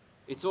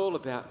 It's all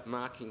about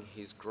marking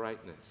his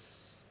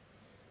greatness.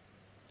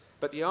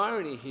 But the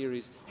irony here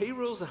is he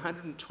rules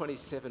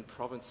 127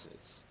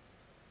 provinces,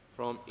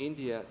 from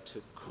India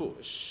to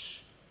Kush,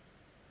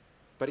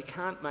 but he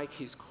can't make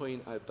his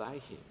queen obey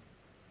him.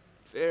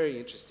 Very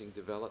interesting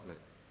development.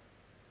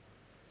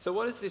 So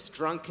what does this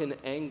drunken,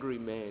 angry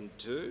man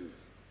do?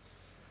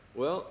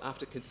 Well,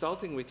 after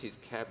consulting with his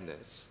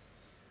cabinet,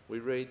 we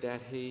read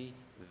that he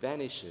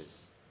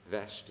vanishes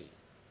Vashti.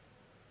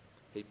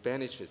 He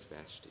banishes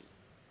Vashti.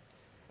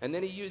 And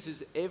then he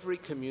uses every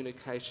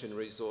communication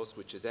resource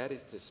which is at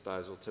his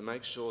disposal to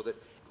make sure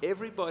that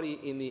everybody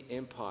in the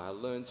empire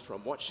learns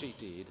from what she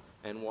did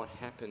and what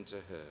happened to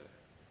her.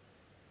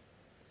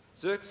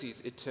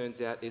 Xerxes, it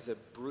turns out, is a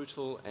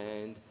brutal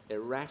and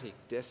erratic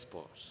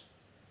despot.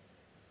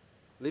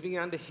 Living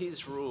under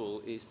his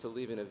rule is to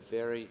live in a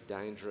very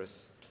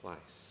dangerous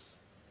place.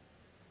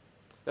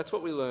 That's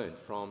what we learned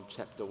from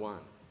chapter 1.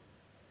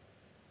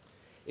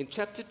 In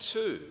chapter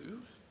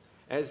 2,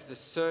 as the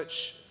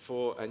search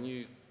for a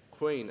new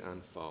queen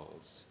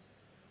unfolds,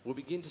 we'll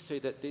begin to see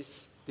that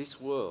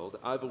this world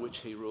over which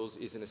he rules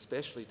is an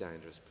especially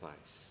dangerous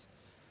place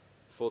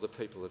for the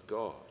people of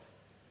God.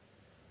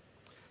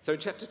 So in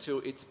chapter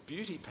 2, it's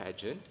beauty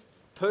pageant,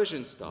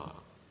 Persian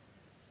style.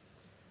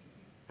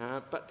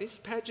 But this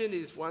pageant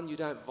is one you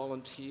don't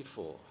volunteer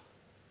for.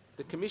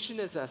 The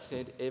commissioners are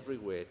sent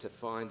everywhere to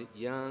find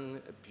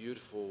young,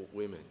 beautiful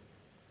women,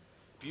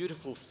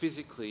 beautiful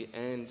physically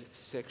and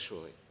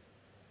sexually.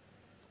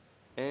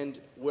 And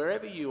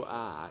wherever you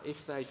are,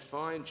 if they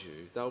find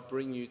you, they'll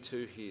bring you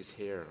to his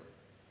harem.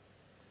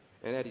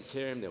 And at his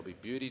harem, there'll be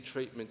beauty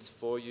treatments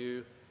for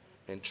you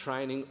and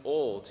training,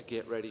 all to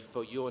get ready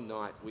for your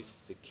night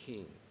with the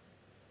king.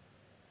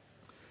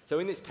 So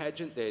in this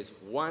pageant, there's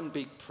one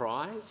big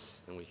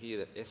prize, and we hear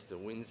that Esther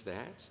wins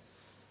that.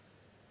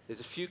 There's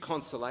a few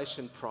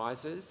consolation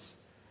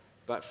prizes,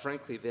 but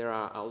frankly, there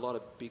are a lot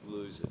of big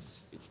losers.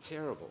 It's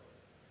terrible.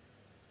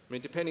 I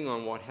mean, depending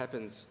on what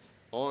happens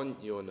on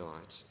your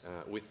night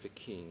with the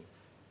king,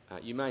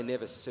 you may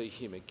never see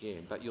him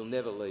again, but you'll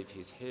never leave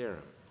his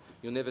harem.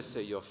 You'll never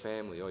see your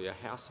family or your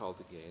household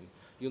again.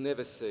 You'll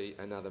never see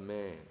another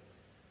man.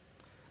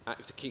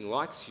 If the king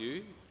likes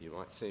you, you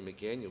might see him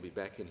again. You'll be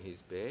back in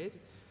his bed.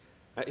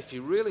 If he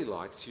really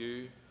likes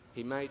you,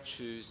 he may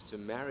choose to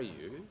marry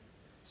you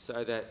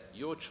so that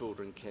your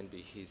children can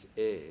be his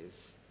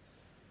heirs.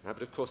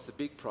 But of course, the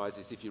big prize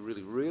is if he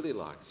really, really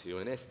likes you,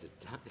 and Esther,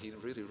 he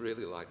really,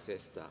 really likes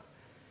Esther,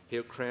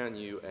 he'll crown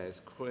you as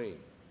queen.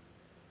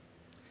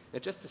 Now,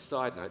 just a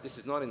side note, this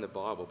is not in the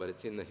Bible, but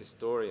it's in the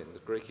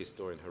Greek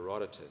historian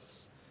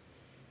Herodotus.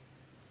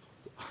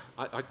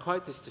 I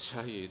quote this to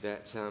show you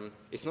that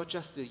it's not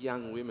just the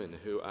young women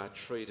who are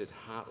treated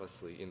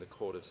heartlessly in the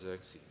court of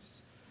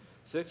Xerxes.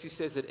 Xerxes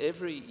says that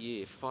every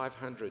year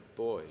 500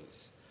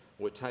 boys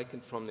were taken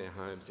from their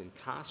homes and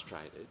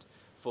castrated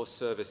for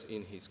service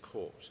in his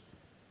court.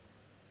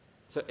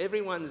 So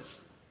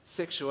everyone's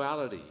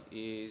sexuality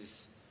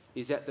is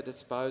at the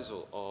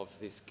disposal of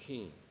this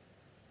king.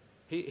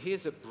 He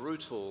is a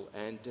brutal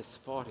and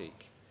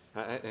despotic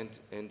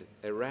and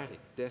erratic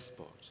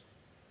despot.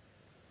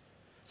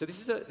 So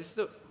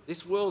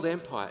this world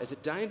empire is a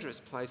dangerous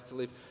place to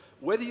live,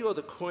 whether you're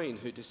the queen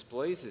who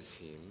displeases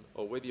him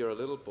or whether you're a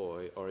little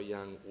boy or a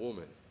young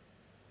woman.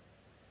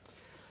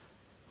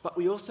 But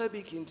we also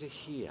begin to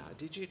hear,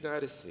 did you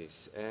notice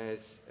this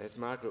as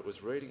Margaret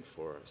was reading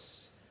for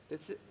us?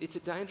 It's a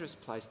dangerous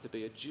place to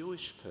be a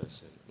Jewish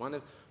person,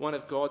 one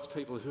of God's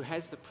people who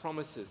has the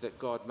promises that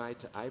God made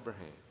to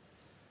Abraham,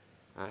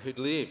 who'd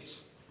lived,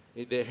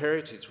 their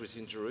heritage was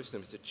in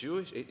Jerusalem.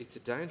 It's a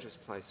dangerous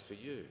place for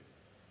you.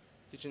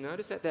 Did you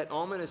notice that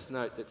ominous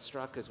note that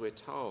struck as we're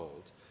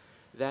told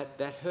that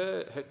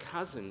her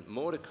cousin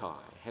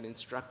Mordecai had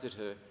instructed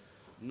her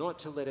not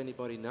to let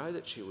anybody know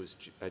that she was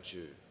a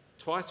Jew?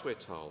 Twice we're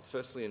told,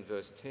 firstly in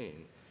verse 10,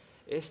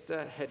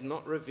 Esther had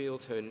not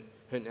revealed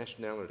her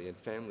nationality and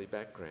family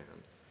background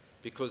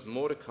because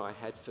Mordecai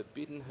had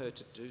forbidden her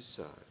to do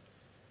so.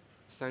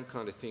 The same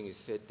kind of thing is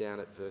said down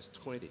at verse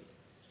 20.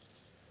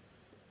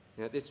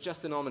 Now, there's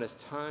just an ominous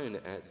tone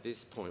at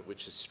this point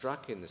which is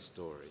struck in the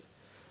story.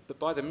 But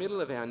by the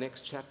middle of our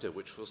next chapter,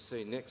 which we'll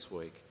see next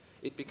week,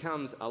 it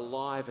becomes a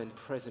live and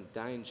present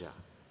danger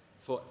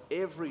for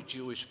every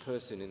Jewish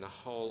person in the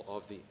whole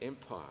of the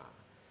empire,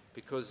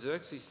 because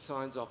Xerxes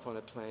signs off on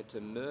a plan to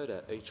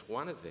murder each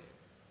one of them,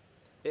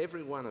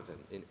 every one of them,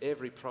 in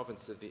every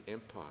province of the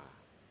empire.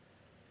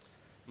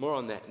 More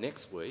on that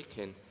next week,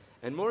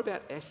 and more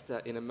about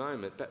Esther in a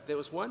moment. But there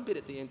was one bit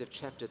at the end of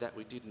chapter that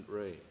we didn't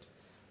read.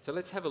 So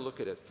let's have a look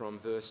at it from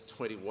verse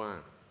 21.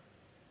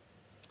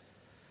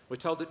 We're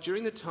told that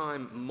during the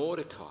time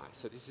Mordecai,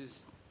 so this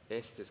is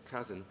Esther's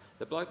cousin,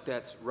 the bloke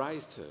that's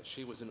raised her,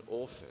 she was an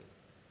orphan.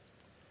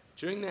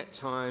 During that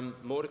time,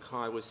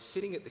 Mordecai was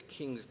sitting at the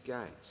king's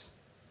gate.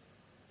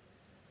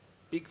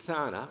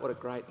 Bigthana, what a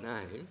great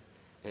name,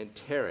 and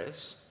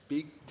Teresh,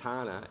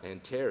 Bigthana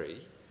and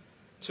Teri,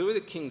 two of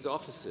the king's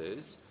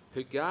officers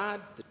who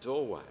guard the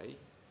doorway,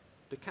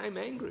 became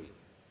angry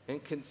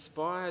and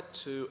conspired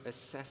to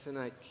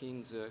assassinate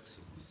King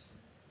Xerxes.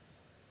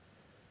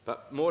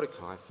 But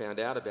Mordecai found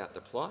out about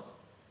the plot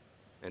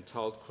and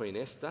told Queen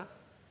Esther,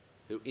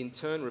 who in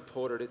turn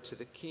reported it to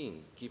the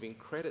king, giving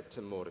credit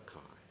to Mordecai.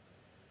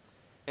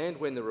 And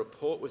when the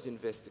report was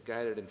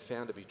investigated and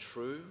found to be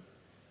true,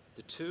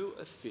 the two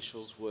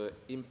officials were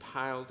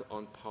impaled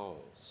on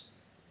poles.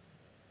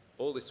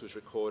 All this was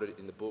recorded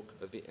in the book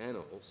of the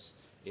Annals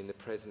in the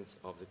presence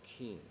of the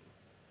king.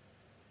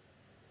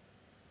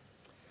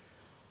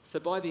 So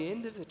by the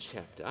end of the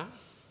chapter,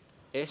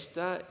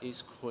 Esther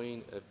is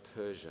queen of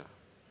Persia.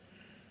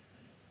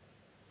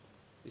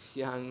 This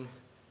young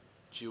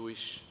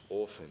Jewish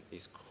orphan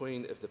is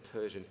queen of the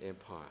Persian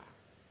Empire.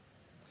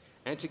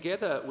 And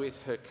together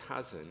with her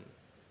cousin,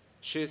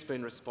 she has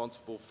been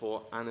responsible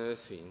for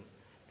unearthing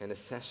an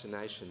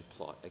assassination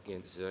plot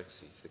against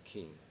Xerxes, the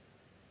king.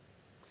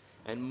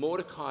 And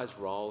Mordecai's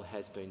role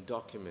has been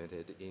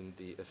documented in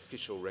the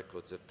official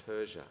records of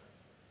Persia.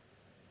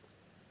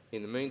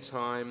 In the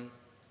meantime,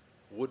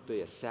 would-be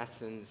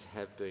assassins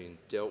have been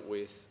dealt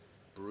with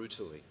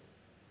brutally.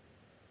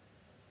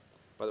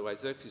 By the way,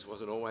 Xerxes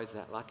wasn't always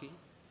that lucky.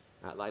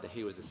 Later,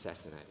 he was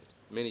assassinated,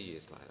 many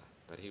years later,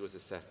 but he was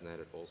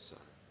assassinated also.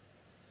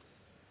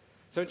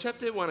 So in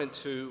chapter 1 and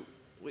 2,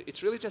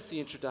 it's really just the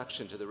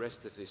introduction to the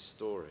rest of this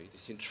story,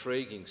 this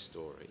intriguing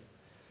story.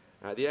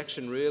 The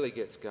action really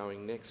gets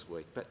going next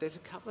week, but there's a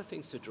couple of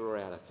things to draw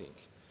out, I think,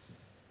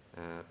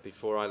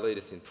 before I lead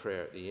us in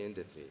prayer at the end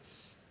of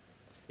this.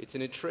 It's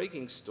an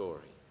intriguing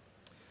story,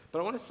 but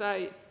I want to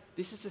say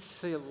this is a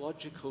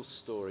theological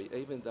story,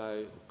 even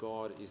though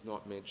God is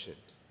not mentioned.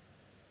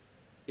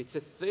 It's a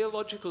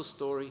theological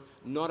story,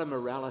 not a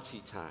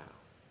morality tale.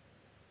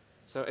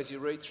 So as you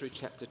read through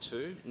chapter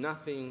 2, no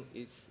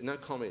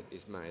comment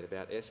is made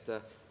about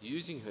Esther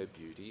using her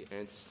beauty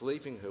and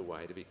sleeping her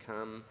way to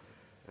become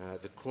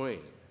the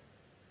queen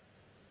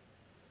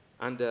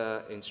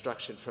under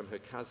instruction from her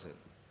cousin.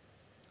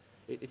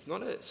 It's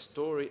not a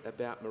story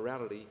about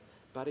morality,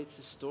 but it's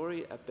a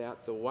story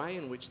about the way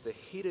in which the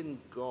hidden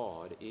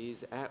God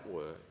is at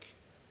work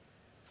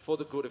for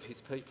the good of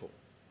his people.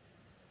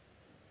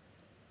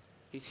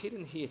 He's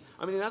hidden here.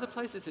 I mean, in other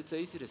places it's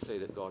easy to see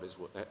that God is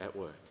at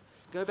work.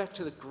 Go back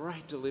to the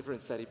great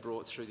deliverance that he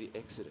brought through the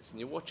Exodus, and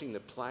you're watching the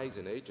plagues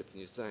in Egypt and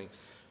you're saying,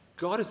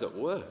 God is at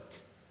work.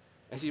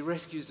 As he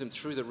rescues them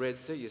through the Red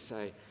Sea, you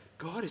say,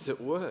 God is at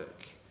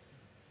work.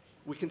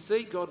 We can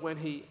see God when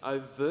he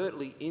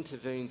overtly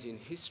intervenes in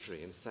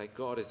history and say,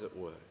 God is at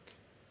work.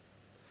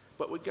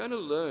 But we're going to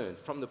learn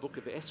from the book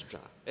of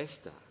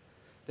Esther,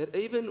 that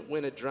even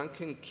when a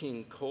drunken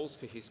king calls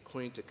for his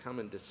queen to come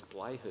and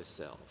display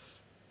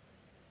herself,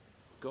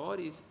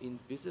 God is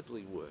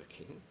invisibly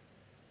working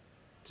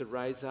to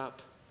raise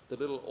up the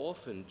little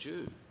orphan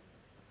Jew,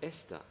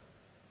 Esther,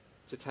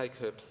 to take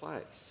her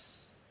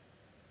place.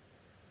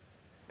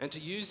 And to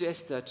use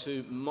Esther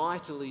to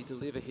mightily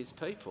deliver his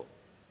people.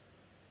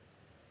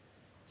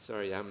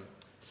 Sorry,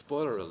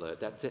 spoiler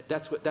alert,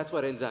 that's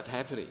what ends up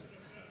happening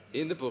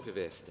in the book of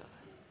Esther.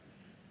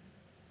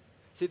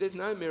 See, there's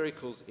no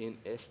miracles in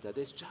Esther.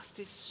 There's just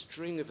this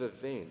string of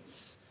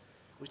events,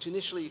 which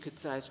initially you could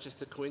say it's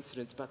just a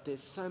coincidence, but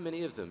there's so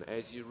many of them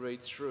as you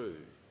read through.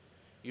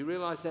 You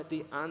realise that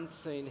the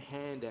unseen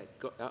hand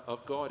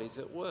of God is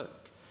at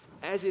work,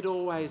 as it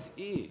always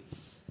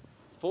is,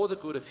 for the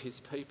good of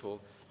his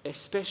people,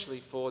 especially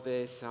for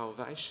their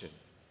salvation.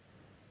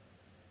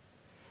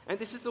 And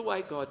this is the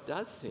way God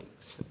does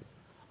things.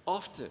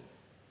 Often,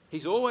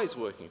 he's always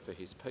working for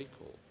his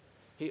people.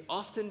 He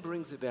often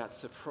brings about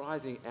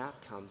surprising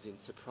outcomes in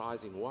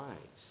surprising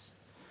ways.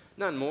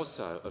 None more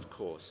so, of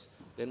course,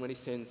 than when he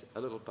sends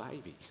a little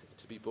baby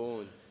to be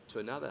born to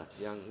another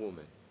young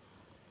woman.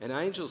 And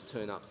angels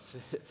turn up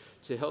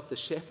to help the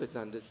shepherds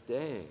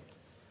understand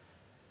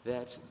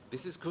that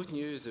this is good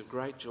news of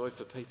great joy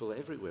for people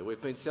everywhere.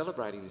 We've been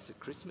celebrating this at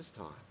Christmas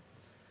time.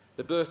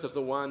 The birth of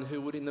the one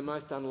who would in the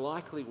most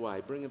unlikely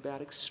way bring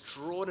about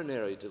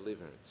extraordinary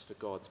deliverance for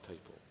God's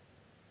people.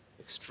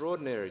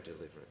 Extraordinary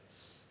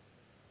deliverance.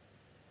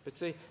 But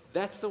see,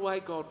 that's the way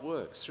God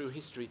works through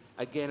history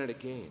again and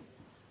again,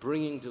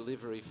 bringing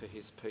delivery for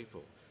his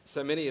people.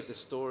 So many of the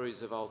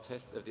stories of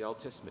the Old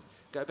Testament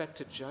go back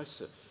to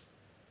Joseph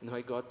and the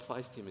way God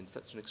placed him in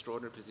such an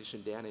extraordinary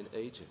position down in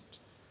Egypt.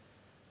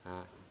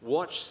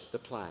 Watch the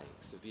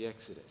plagues of the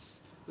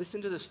Exodus.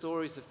 Listen to the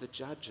stories of the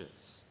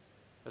judges,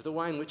 of the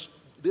way in which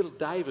little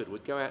David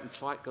would go out and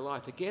fight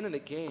Goliath again and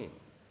again.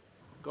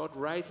 God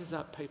raises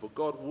up people.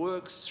 God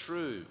works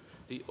through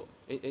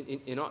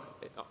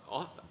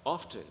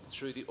often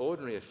through the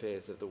ordinary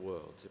affairs of the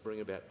world to bring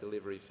about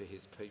delivery for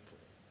his people.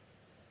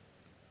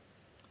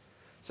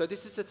 So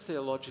this is a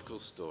theological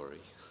story,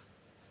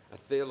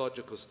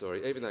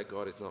 even though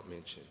God is not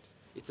mentioned.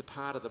 It's a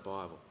part of the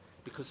Bible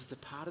because it's a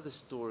part of the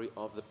story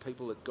of the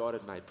people that God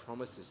had made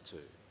promises to.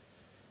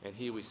 And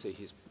here we see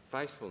his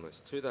faithfulness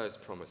to those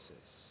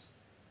promises.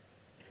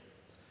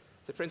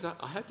 So friends,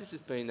 I hope this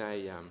has been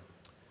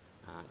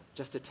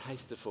just a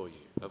taster for you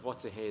of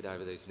what's ahead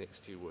over these next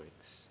few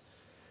weeks.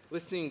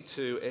 Listening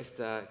to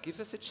Esther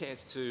gives us a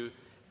chance to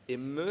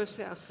immerse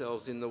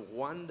ourselves in the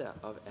wonder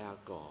of our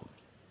God.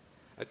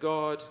 A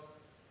God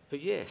who,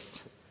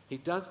 yes, he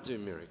does do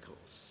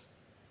miracles,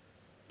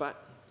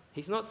 but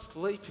he's not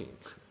sleeping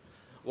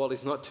while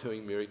he's not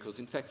doing miracles.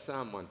 In fact,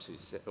 Psalm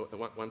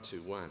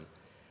 121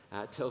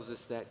 tells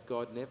us that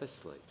God never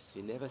sleeps,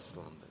 he never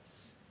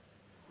slumbers,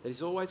 that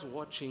he's always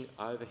watching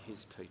over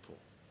his people.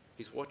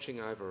 He's watching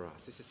over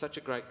us. This is such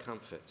a great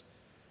comfort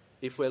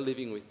if we're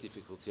living with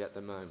difficulty at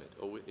the moment,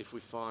 or if we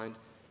find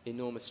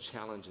enormous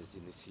challenges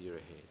in this year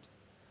ahead,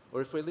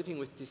 or if we're living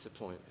with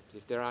disappointment,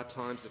 if there are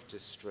times of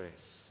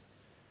distress.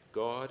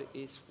 God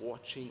is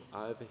watching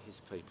over his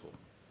people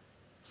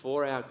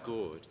for our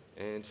good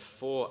and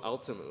for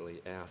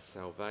ultimately our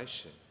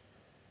salvation.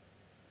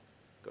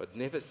 God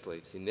never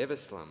sleeps, he never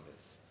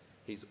slumbers.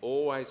 He's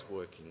always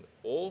working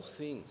all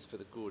things for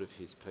the good of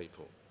his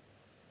people,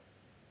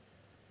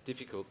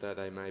 difficult though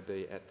they may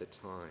be at the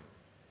time.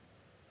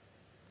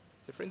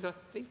 So friends, I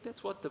think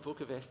that's what the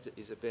book of Esther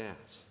is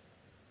about.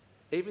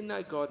 Even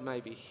though God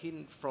may be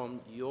hidden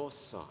from your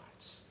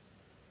sight,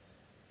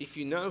 if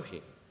you know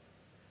him,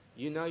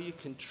 you know you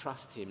can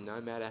trust him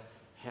no matter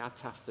how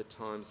tough the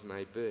times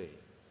may be.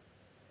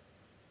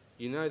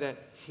 You know that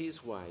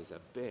his ways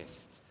are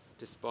best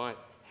despite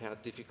how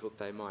difficult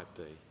they might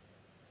be.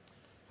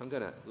 I'm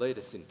going to lead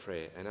us in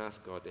prayer and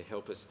ask God to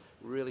help us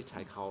really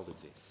take hold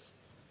of this,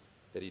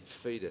 that he'd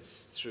feed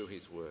us through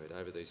his word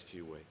over these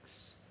few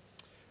weeks.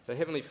 So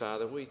Heavenly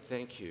Father, we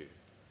thank you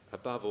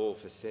above all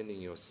for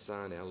sending your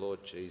Son, our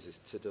Lord Jesus,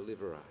 to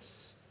deliver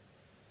us,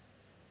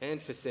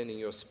 and for sending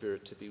your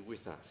Spirit to be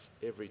with us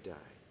every day.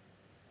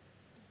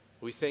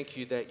 We thank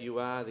you that you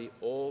are the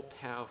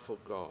all-powerful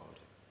God,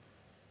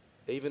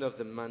 even of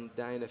the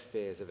mundane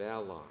affairs of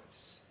our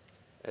lives,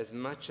 as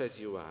much as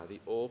you are the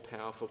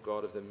all-powerful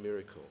God of the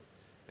miracle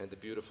and the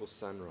beautiful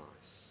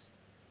sunrise.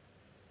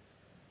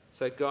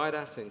 So guide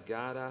us and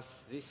guard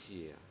us this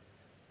year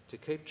to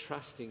keep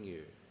trusting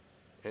you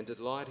and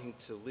delighting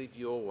to live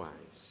your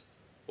ways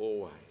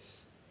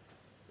always.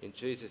 In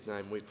Jesus'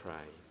 name we pray.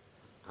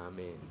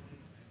 Amen.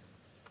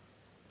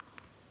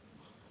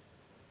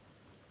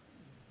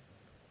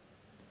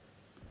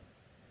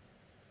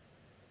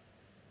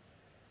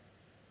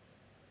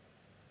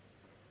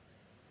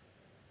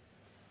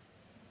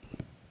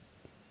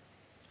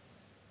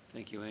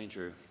 Thank you,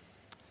 Andrew.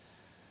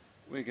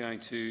 We're going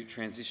to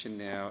transition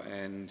now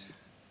and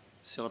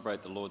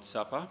celebrate the Lord's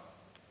Supper.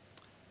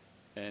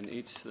 And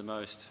it's the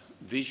most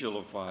visual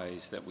of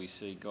ways that we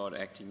see God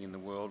acting in the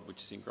world,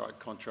 which is in great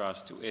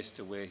contrast to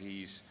Esther, where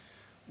he's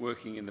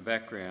working in the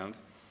background.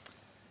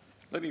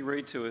 Let me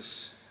read to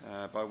us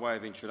by way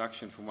of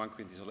introduction from 1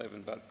 Corinthians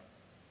 11, but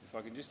if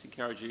I can just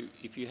encourage you,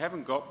 if you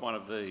haven't got one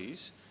of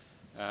these,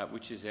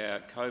 which is our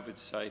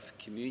COVID-safe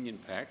communion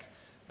pack,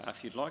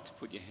 if you'd like to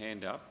put your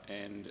hand up,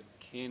 and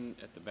Ken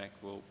at the back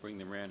will bring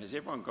them around. Has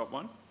everyone got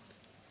one?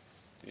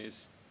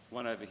 There's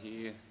one over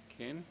here.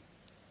 Ken,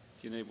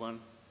 do you need one?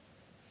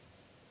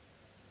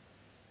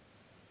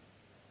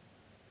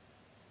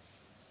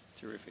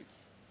 Terrific.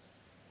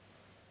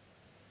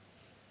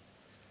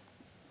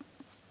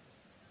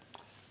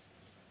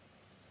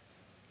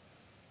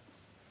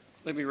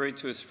 Let me read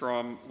to us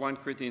from 1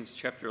 Corinthians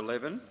chapter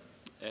 11.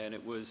 And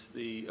it was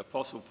the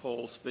Apostle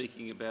Paul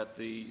speaking about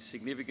the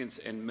significance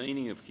and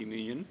meaning of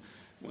communion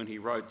when he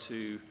wrote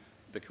to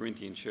the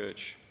Corinthian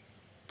church.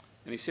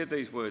 And he said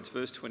these words,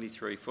 verse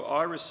 23, "For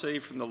I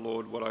received from the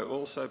Lord what I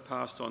also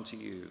passed on to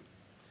you.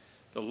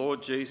 The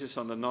Lord Jesus,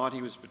 on the night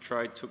he was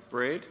betrayed, took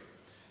bread,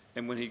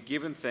 and when he'd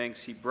given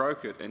thanks, he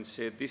broke it and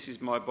said, 'This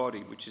is my body,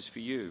 which is for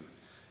you.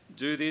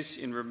 Do this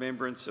in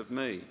remembrance of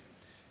me.'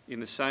 In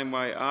the same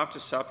way, after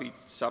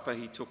supper,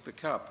 he took the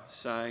cup,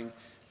 saying,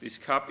 'This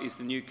cup is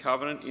the new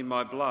covenant in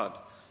my blood.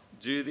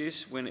 Do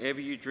this whenever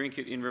you drink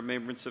it in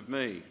remembrance of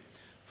me.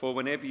 For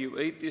whenever you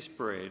eat this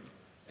bread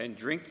and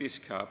drink this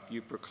cup,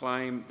 you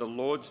proclaim the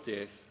Lord's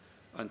death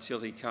until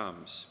he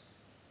comes.'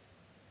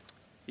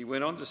 He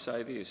went on to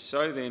say this,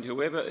 'So then,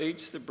 whoever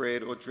eats the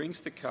bread or drinks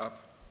the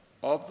cup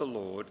of the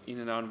Lord in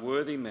an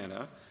unworthy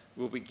manner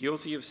will be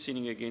guilty of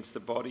sinning against the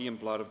body and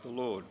blood of the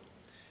Lord.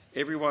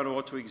 Everyone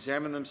ought to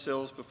examine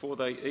themselves before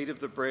they eat of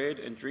the bread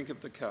and drink of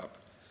the cup.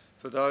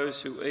 For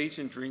those who eat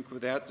and drink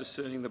without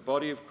discerning the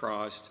body of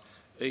Christ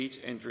eat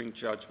and drink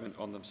judgment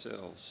on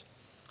themselves.'"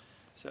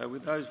 So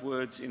with those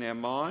words in our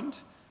mind,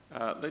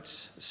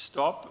 let's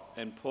stop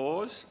and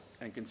pause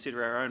and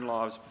consider our own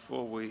lives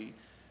before we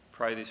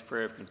pray this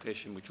prayer of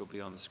confession, which will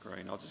be on the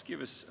screen. I'll just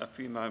give us a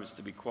few moments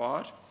to be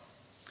quiet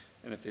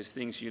And if there's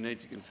things you need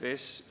to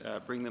confess,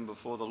 bring them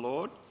before the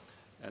Lord,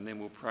 and then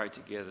we'll pray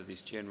together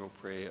this general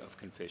prayer of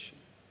confession.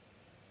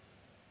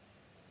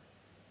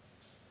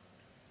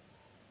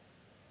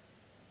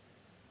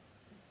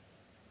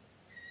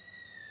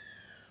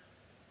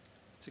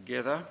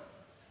 Together,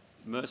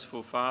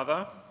 merciful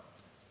Father,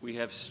 we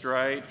have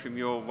strayed from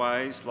your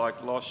ways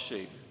like lost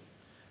sheep.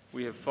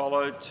 We have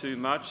followed too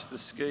much the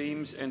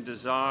schemes and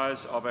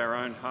desires of our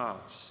own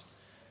hearts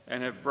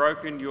and have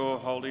broken your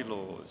holy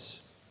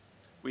laws.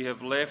 We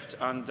have left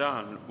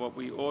undone what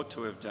we ought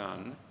to have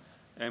done,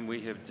 and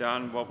we have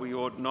done what we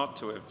ought not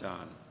to have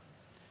done.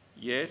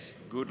 Yet,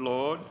 good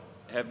Lord,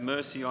 have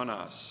mercy on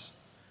us.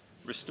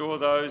 Restore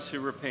those who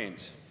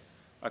repent,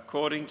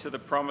 according to the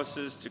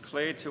promises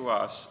declared to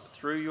us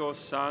through your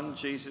Son,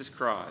 Jesus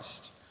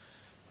Christ.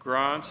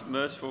 Grant,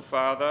 merciful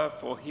Father,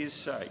 for his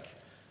sake,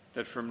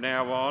 that from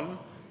now on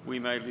we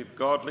may live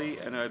godly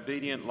and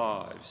obedient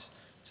lives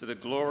to the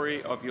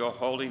glory of your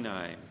holy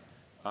name.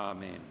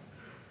 Amen.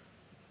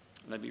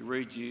 Let me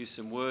read you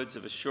some words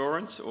of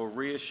assurance or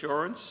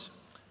reassurance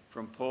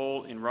from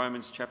Paul in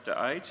Romans chapter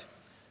 8.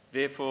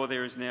 Therefore,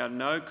 there is now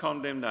no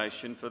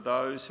condemnation for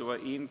those who are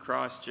in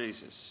Christ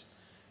Jesus,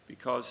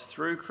 because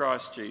through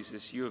Christ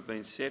Jesus you have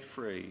been set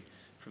free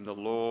from the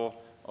law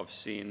of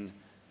sin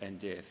and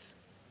death.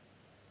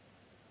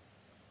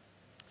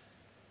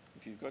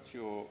 If you've got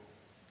your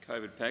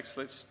COVID packs,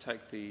 let's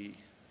take the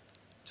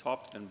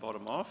top and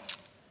bottom off.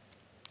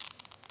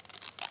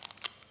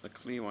 The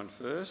clear one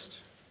first.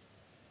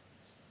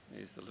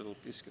 There's the little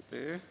biscuit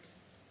there.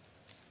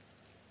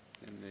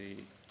 And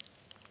the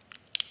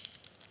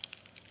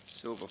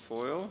silver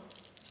foil.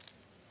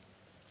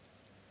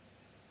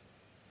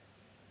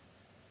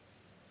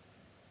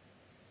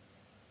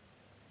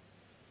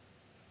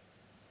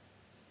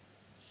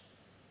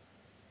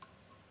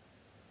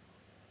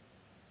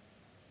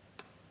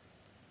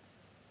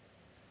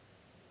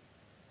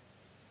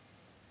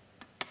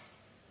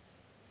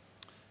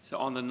 So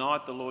on the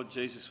night the Lord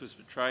Jesus was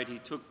betrayed, he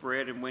took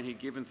bread, and when he'd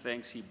given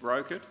thanks, he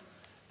broke it,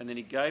 and then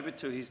he gave it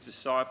to his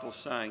disciples,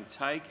 saying,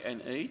 "Take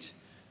and eat.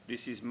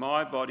 This is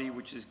my body,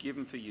 which is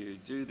given for you.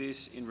 Do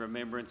this in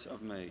remembrance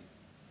of me."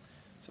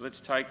 So let's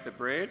take the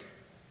bread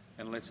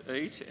and let's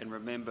eat and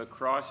remember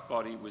Christ's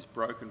body was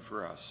broken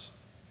for us.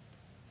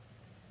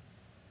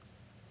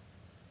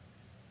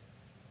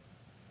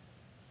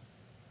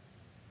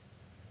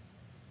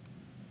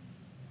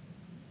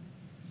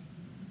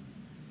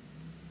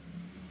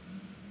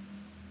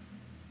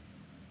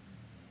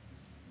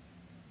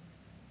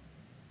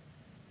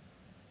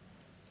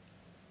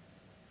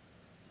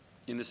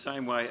 In the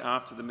same way,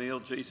 after the meal,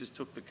 Jesus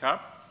took the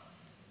cup,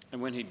 and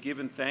when he'd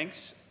given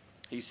thanks,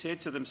 he said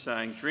to them,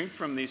 saying, "Drink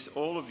from this,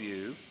 all of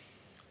you.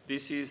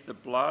 This is the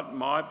blood,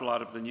 my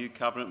blood of the new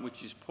covenant,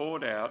 which is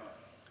poured out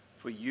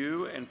for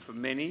you and for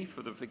many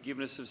for the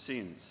forgiveness of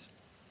sins.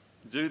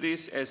 Do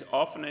this as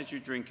often as you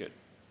drink it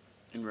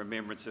in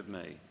remembrance of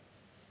me."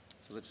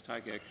 So let's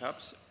take our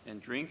cups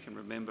and drink and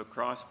remember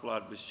Christ's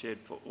blood was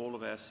shed for all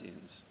of our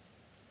sins.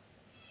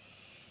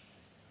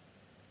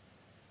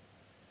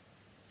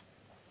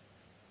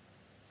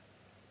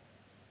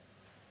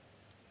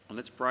 And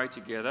let's pray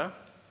together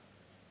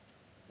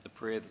the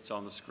prayer that's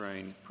on the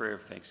screen, prayer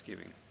of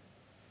thanksgiving.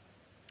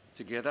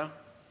 Together,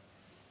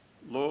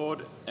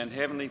 Lord and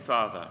Heavenly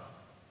Father,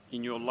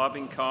 in your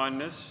loving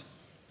kindness,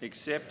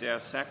 accept our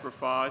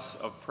sacrifice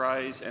of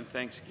praise and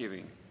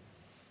thanksgiving.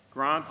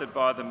 Grant that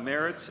by the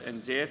merits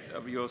and death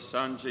of your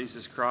Son,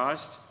 Jesus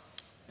Christ,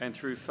 and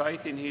through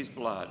faith in his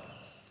blood,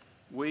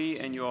 we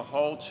and your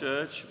whole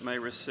church may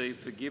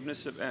receive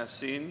forgiveness of our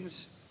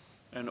sins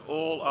and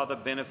all other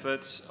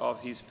benefits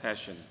of his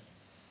passion.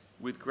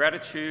 With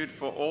gratitude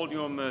for all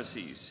your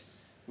mercies,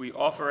 we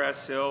offer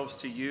ourselves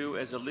to you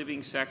as a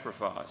living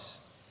sacrifice,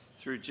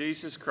 through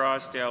Jesus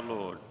Christ our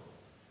Lord.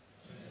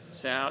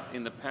 Send out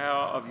in the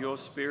power of your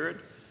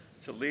Spirit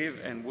to live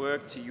and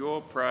work to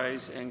your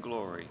praise and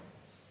glory.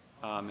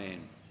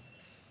 Amen.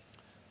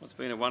 Well, it's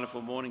been a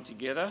wonderful morning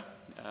together.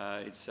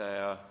 It's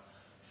our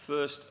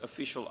first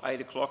official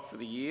 8 o'clock for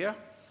the year,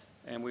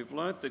 and we've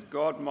learnt that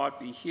God might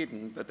be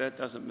hidden, but that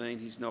doesn't mean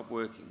he's not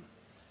working.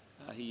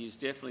 He is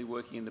definitely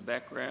working in the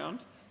background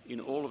in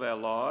all of our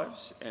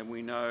lives, and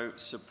we know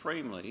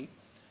supremely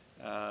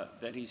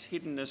that his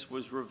hiddenness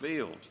was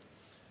revealed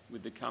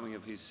with the coming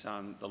of his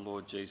Son, the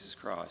Lord Jesus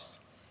Christ.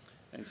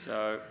 And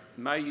so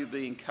may you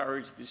be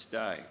encouraged this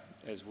day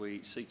as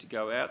we seek to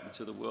go out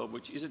into the world,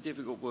 which is a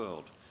difficult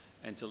world,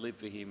 and to live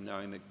for him,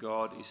 knowing that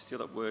God is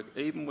still at work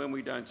even when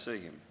we don't see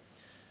him.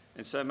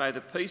 And so may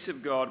the peace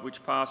of God,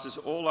 which passes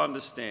all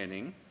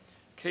understanding,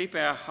 keep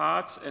our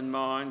hearts and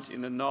minds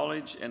in the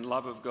knowledge and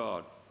love of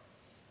God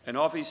and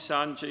of his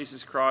Son,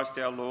 Jesus Christ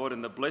our Lord,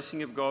 and the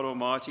blessing of God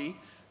Almighty,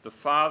 the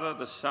Father,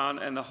 the Son,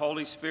 and the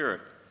Holy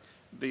Spirit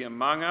be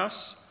among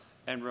us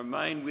and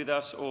remain with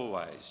us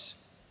always.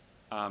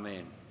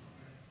 Amen.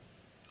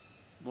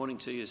 Morning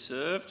tea is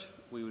served.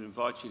 We would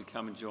invite you to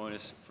come and join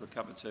us for a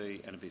cup of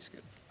tea and a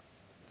biscuit.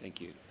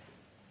 Thank you.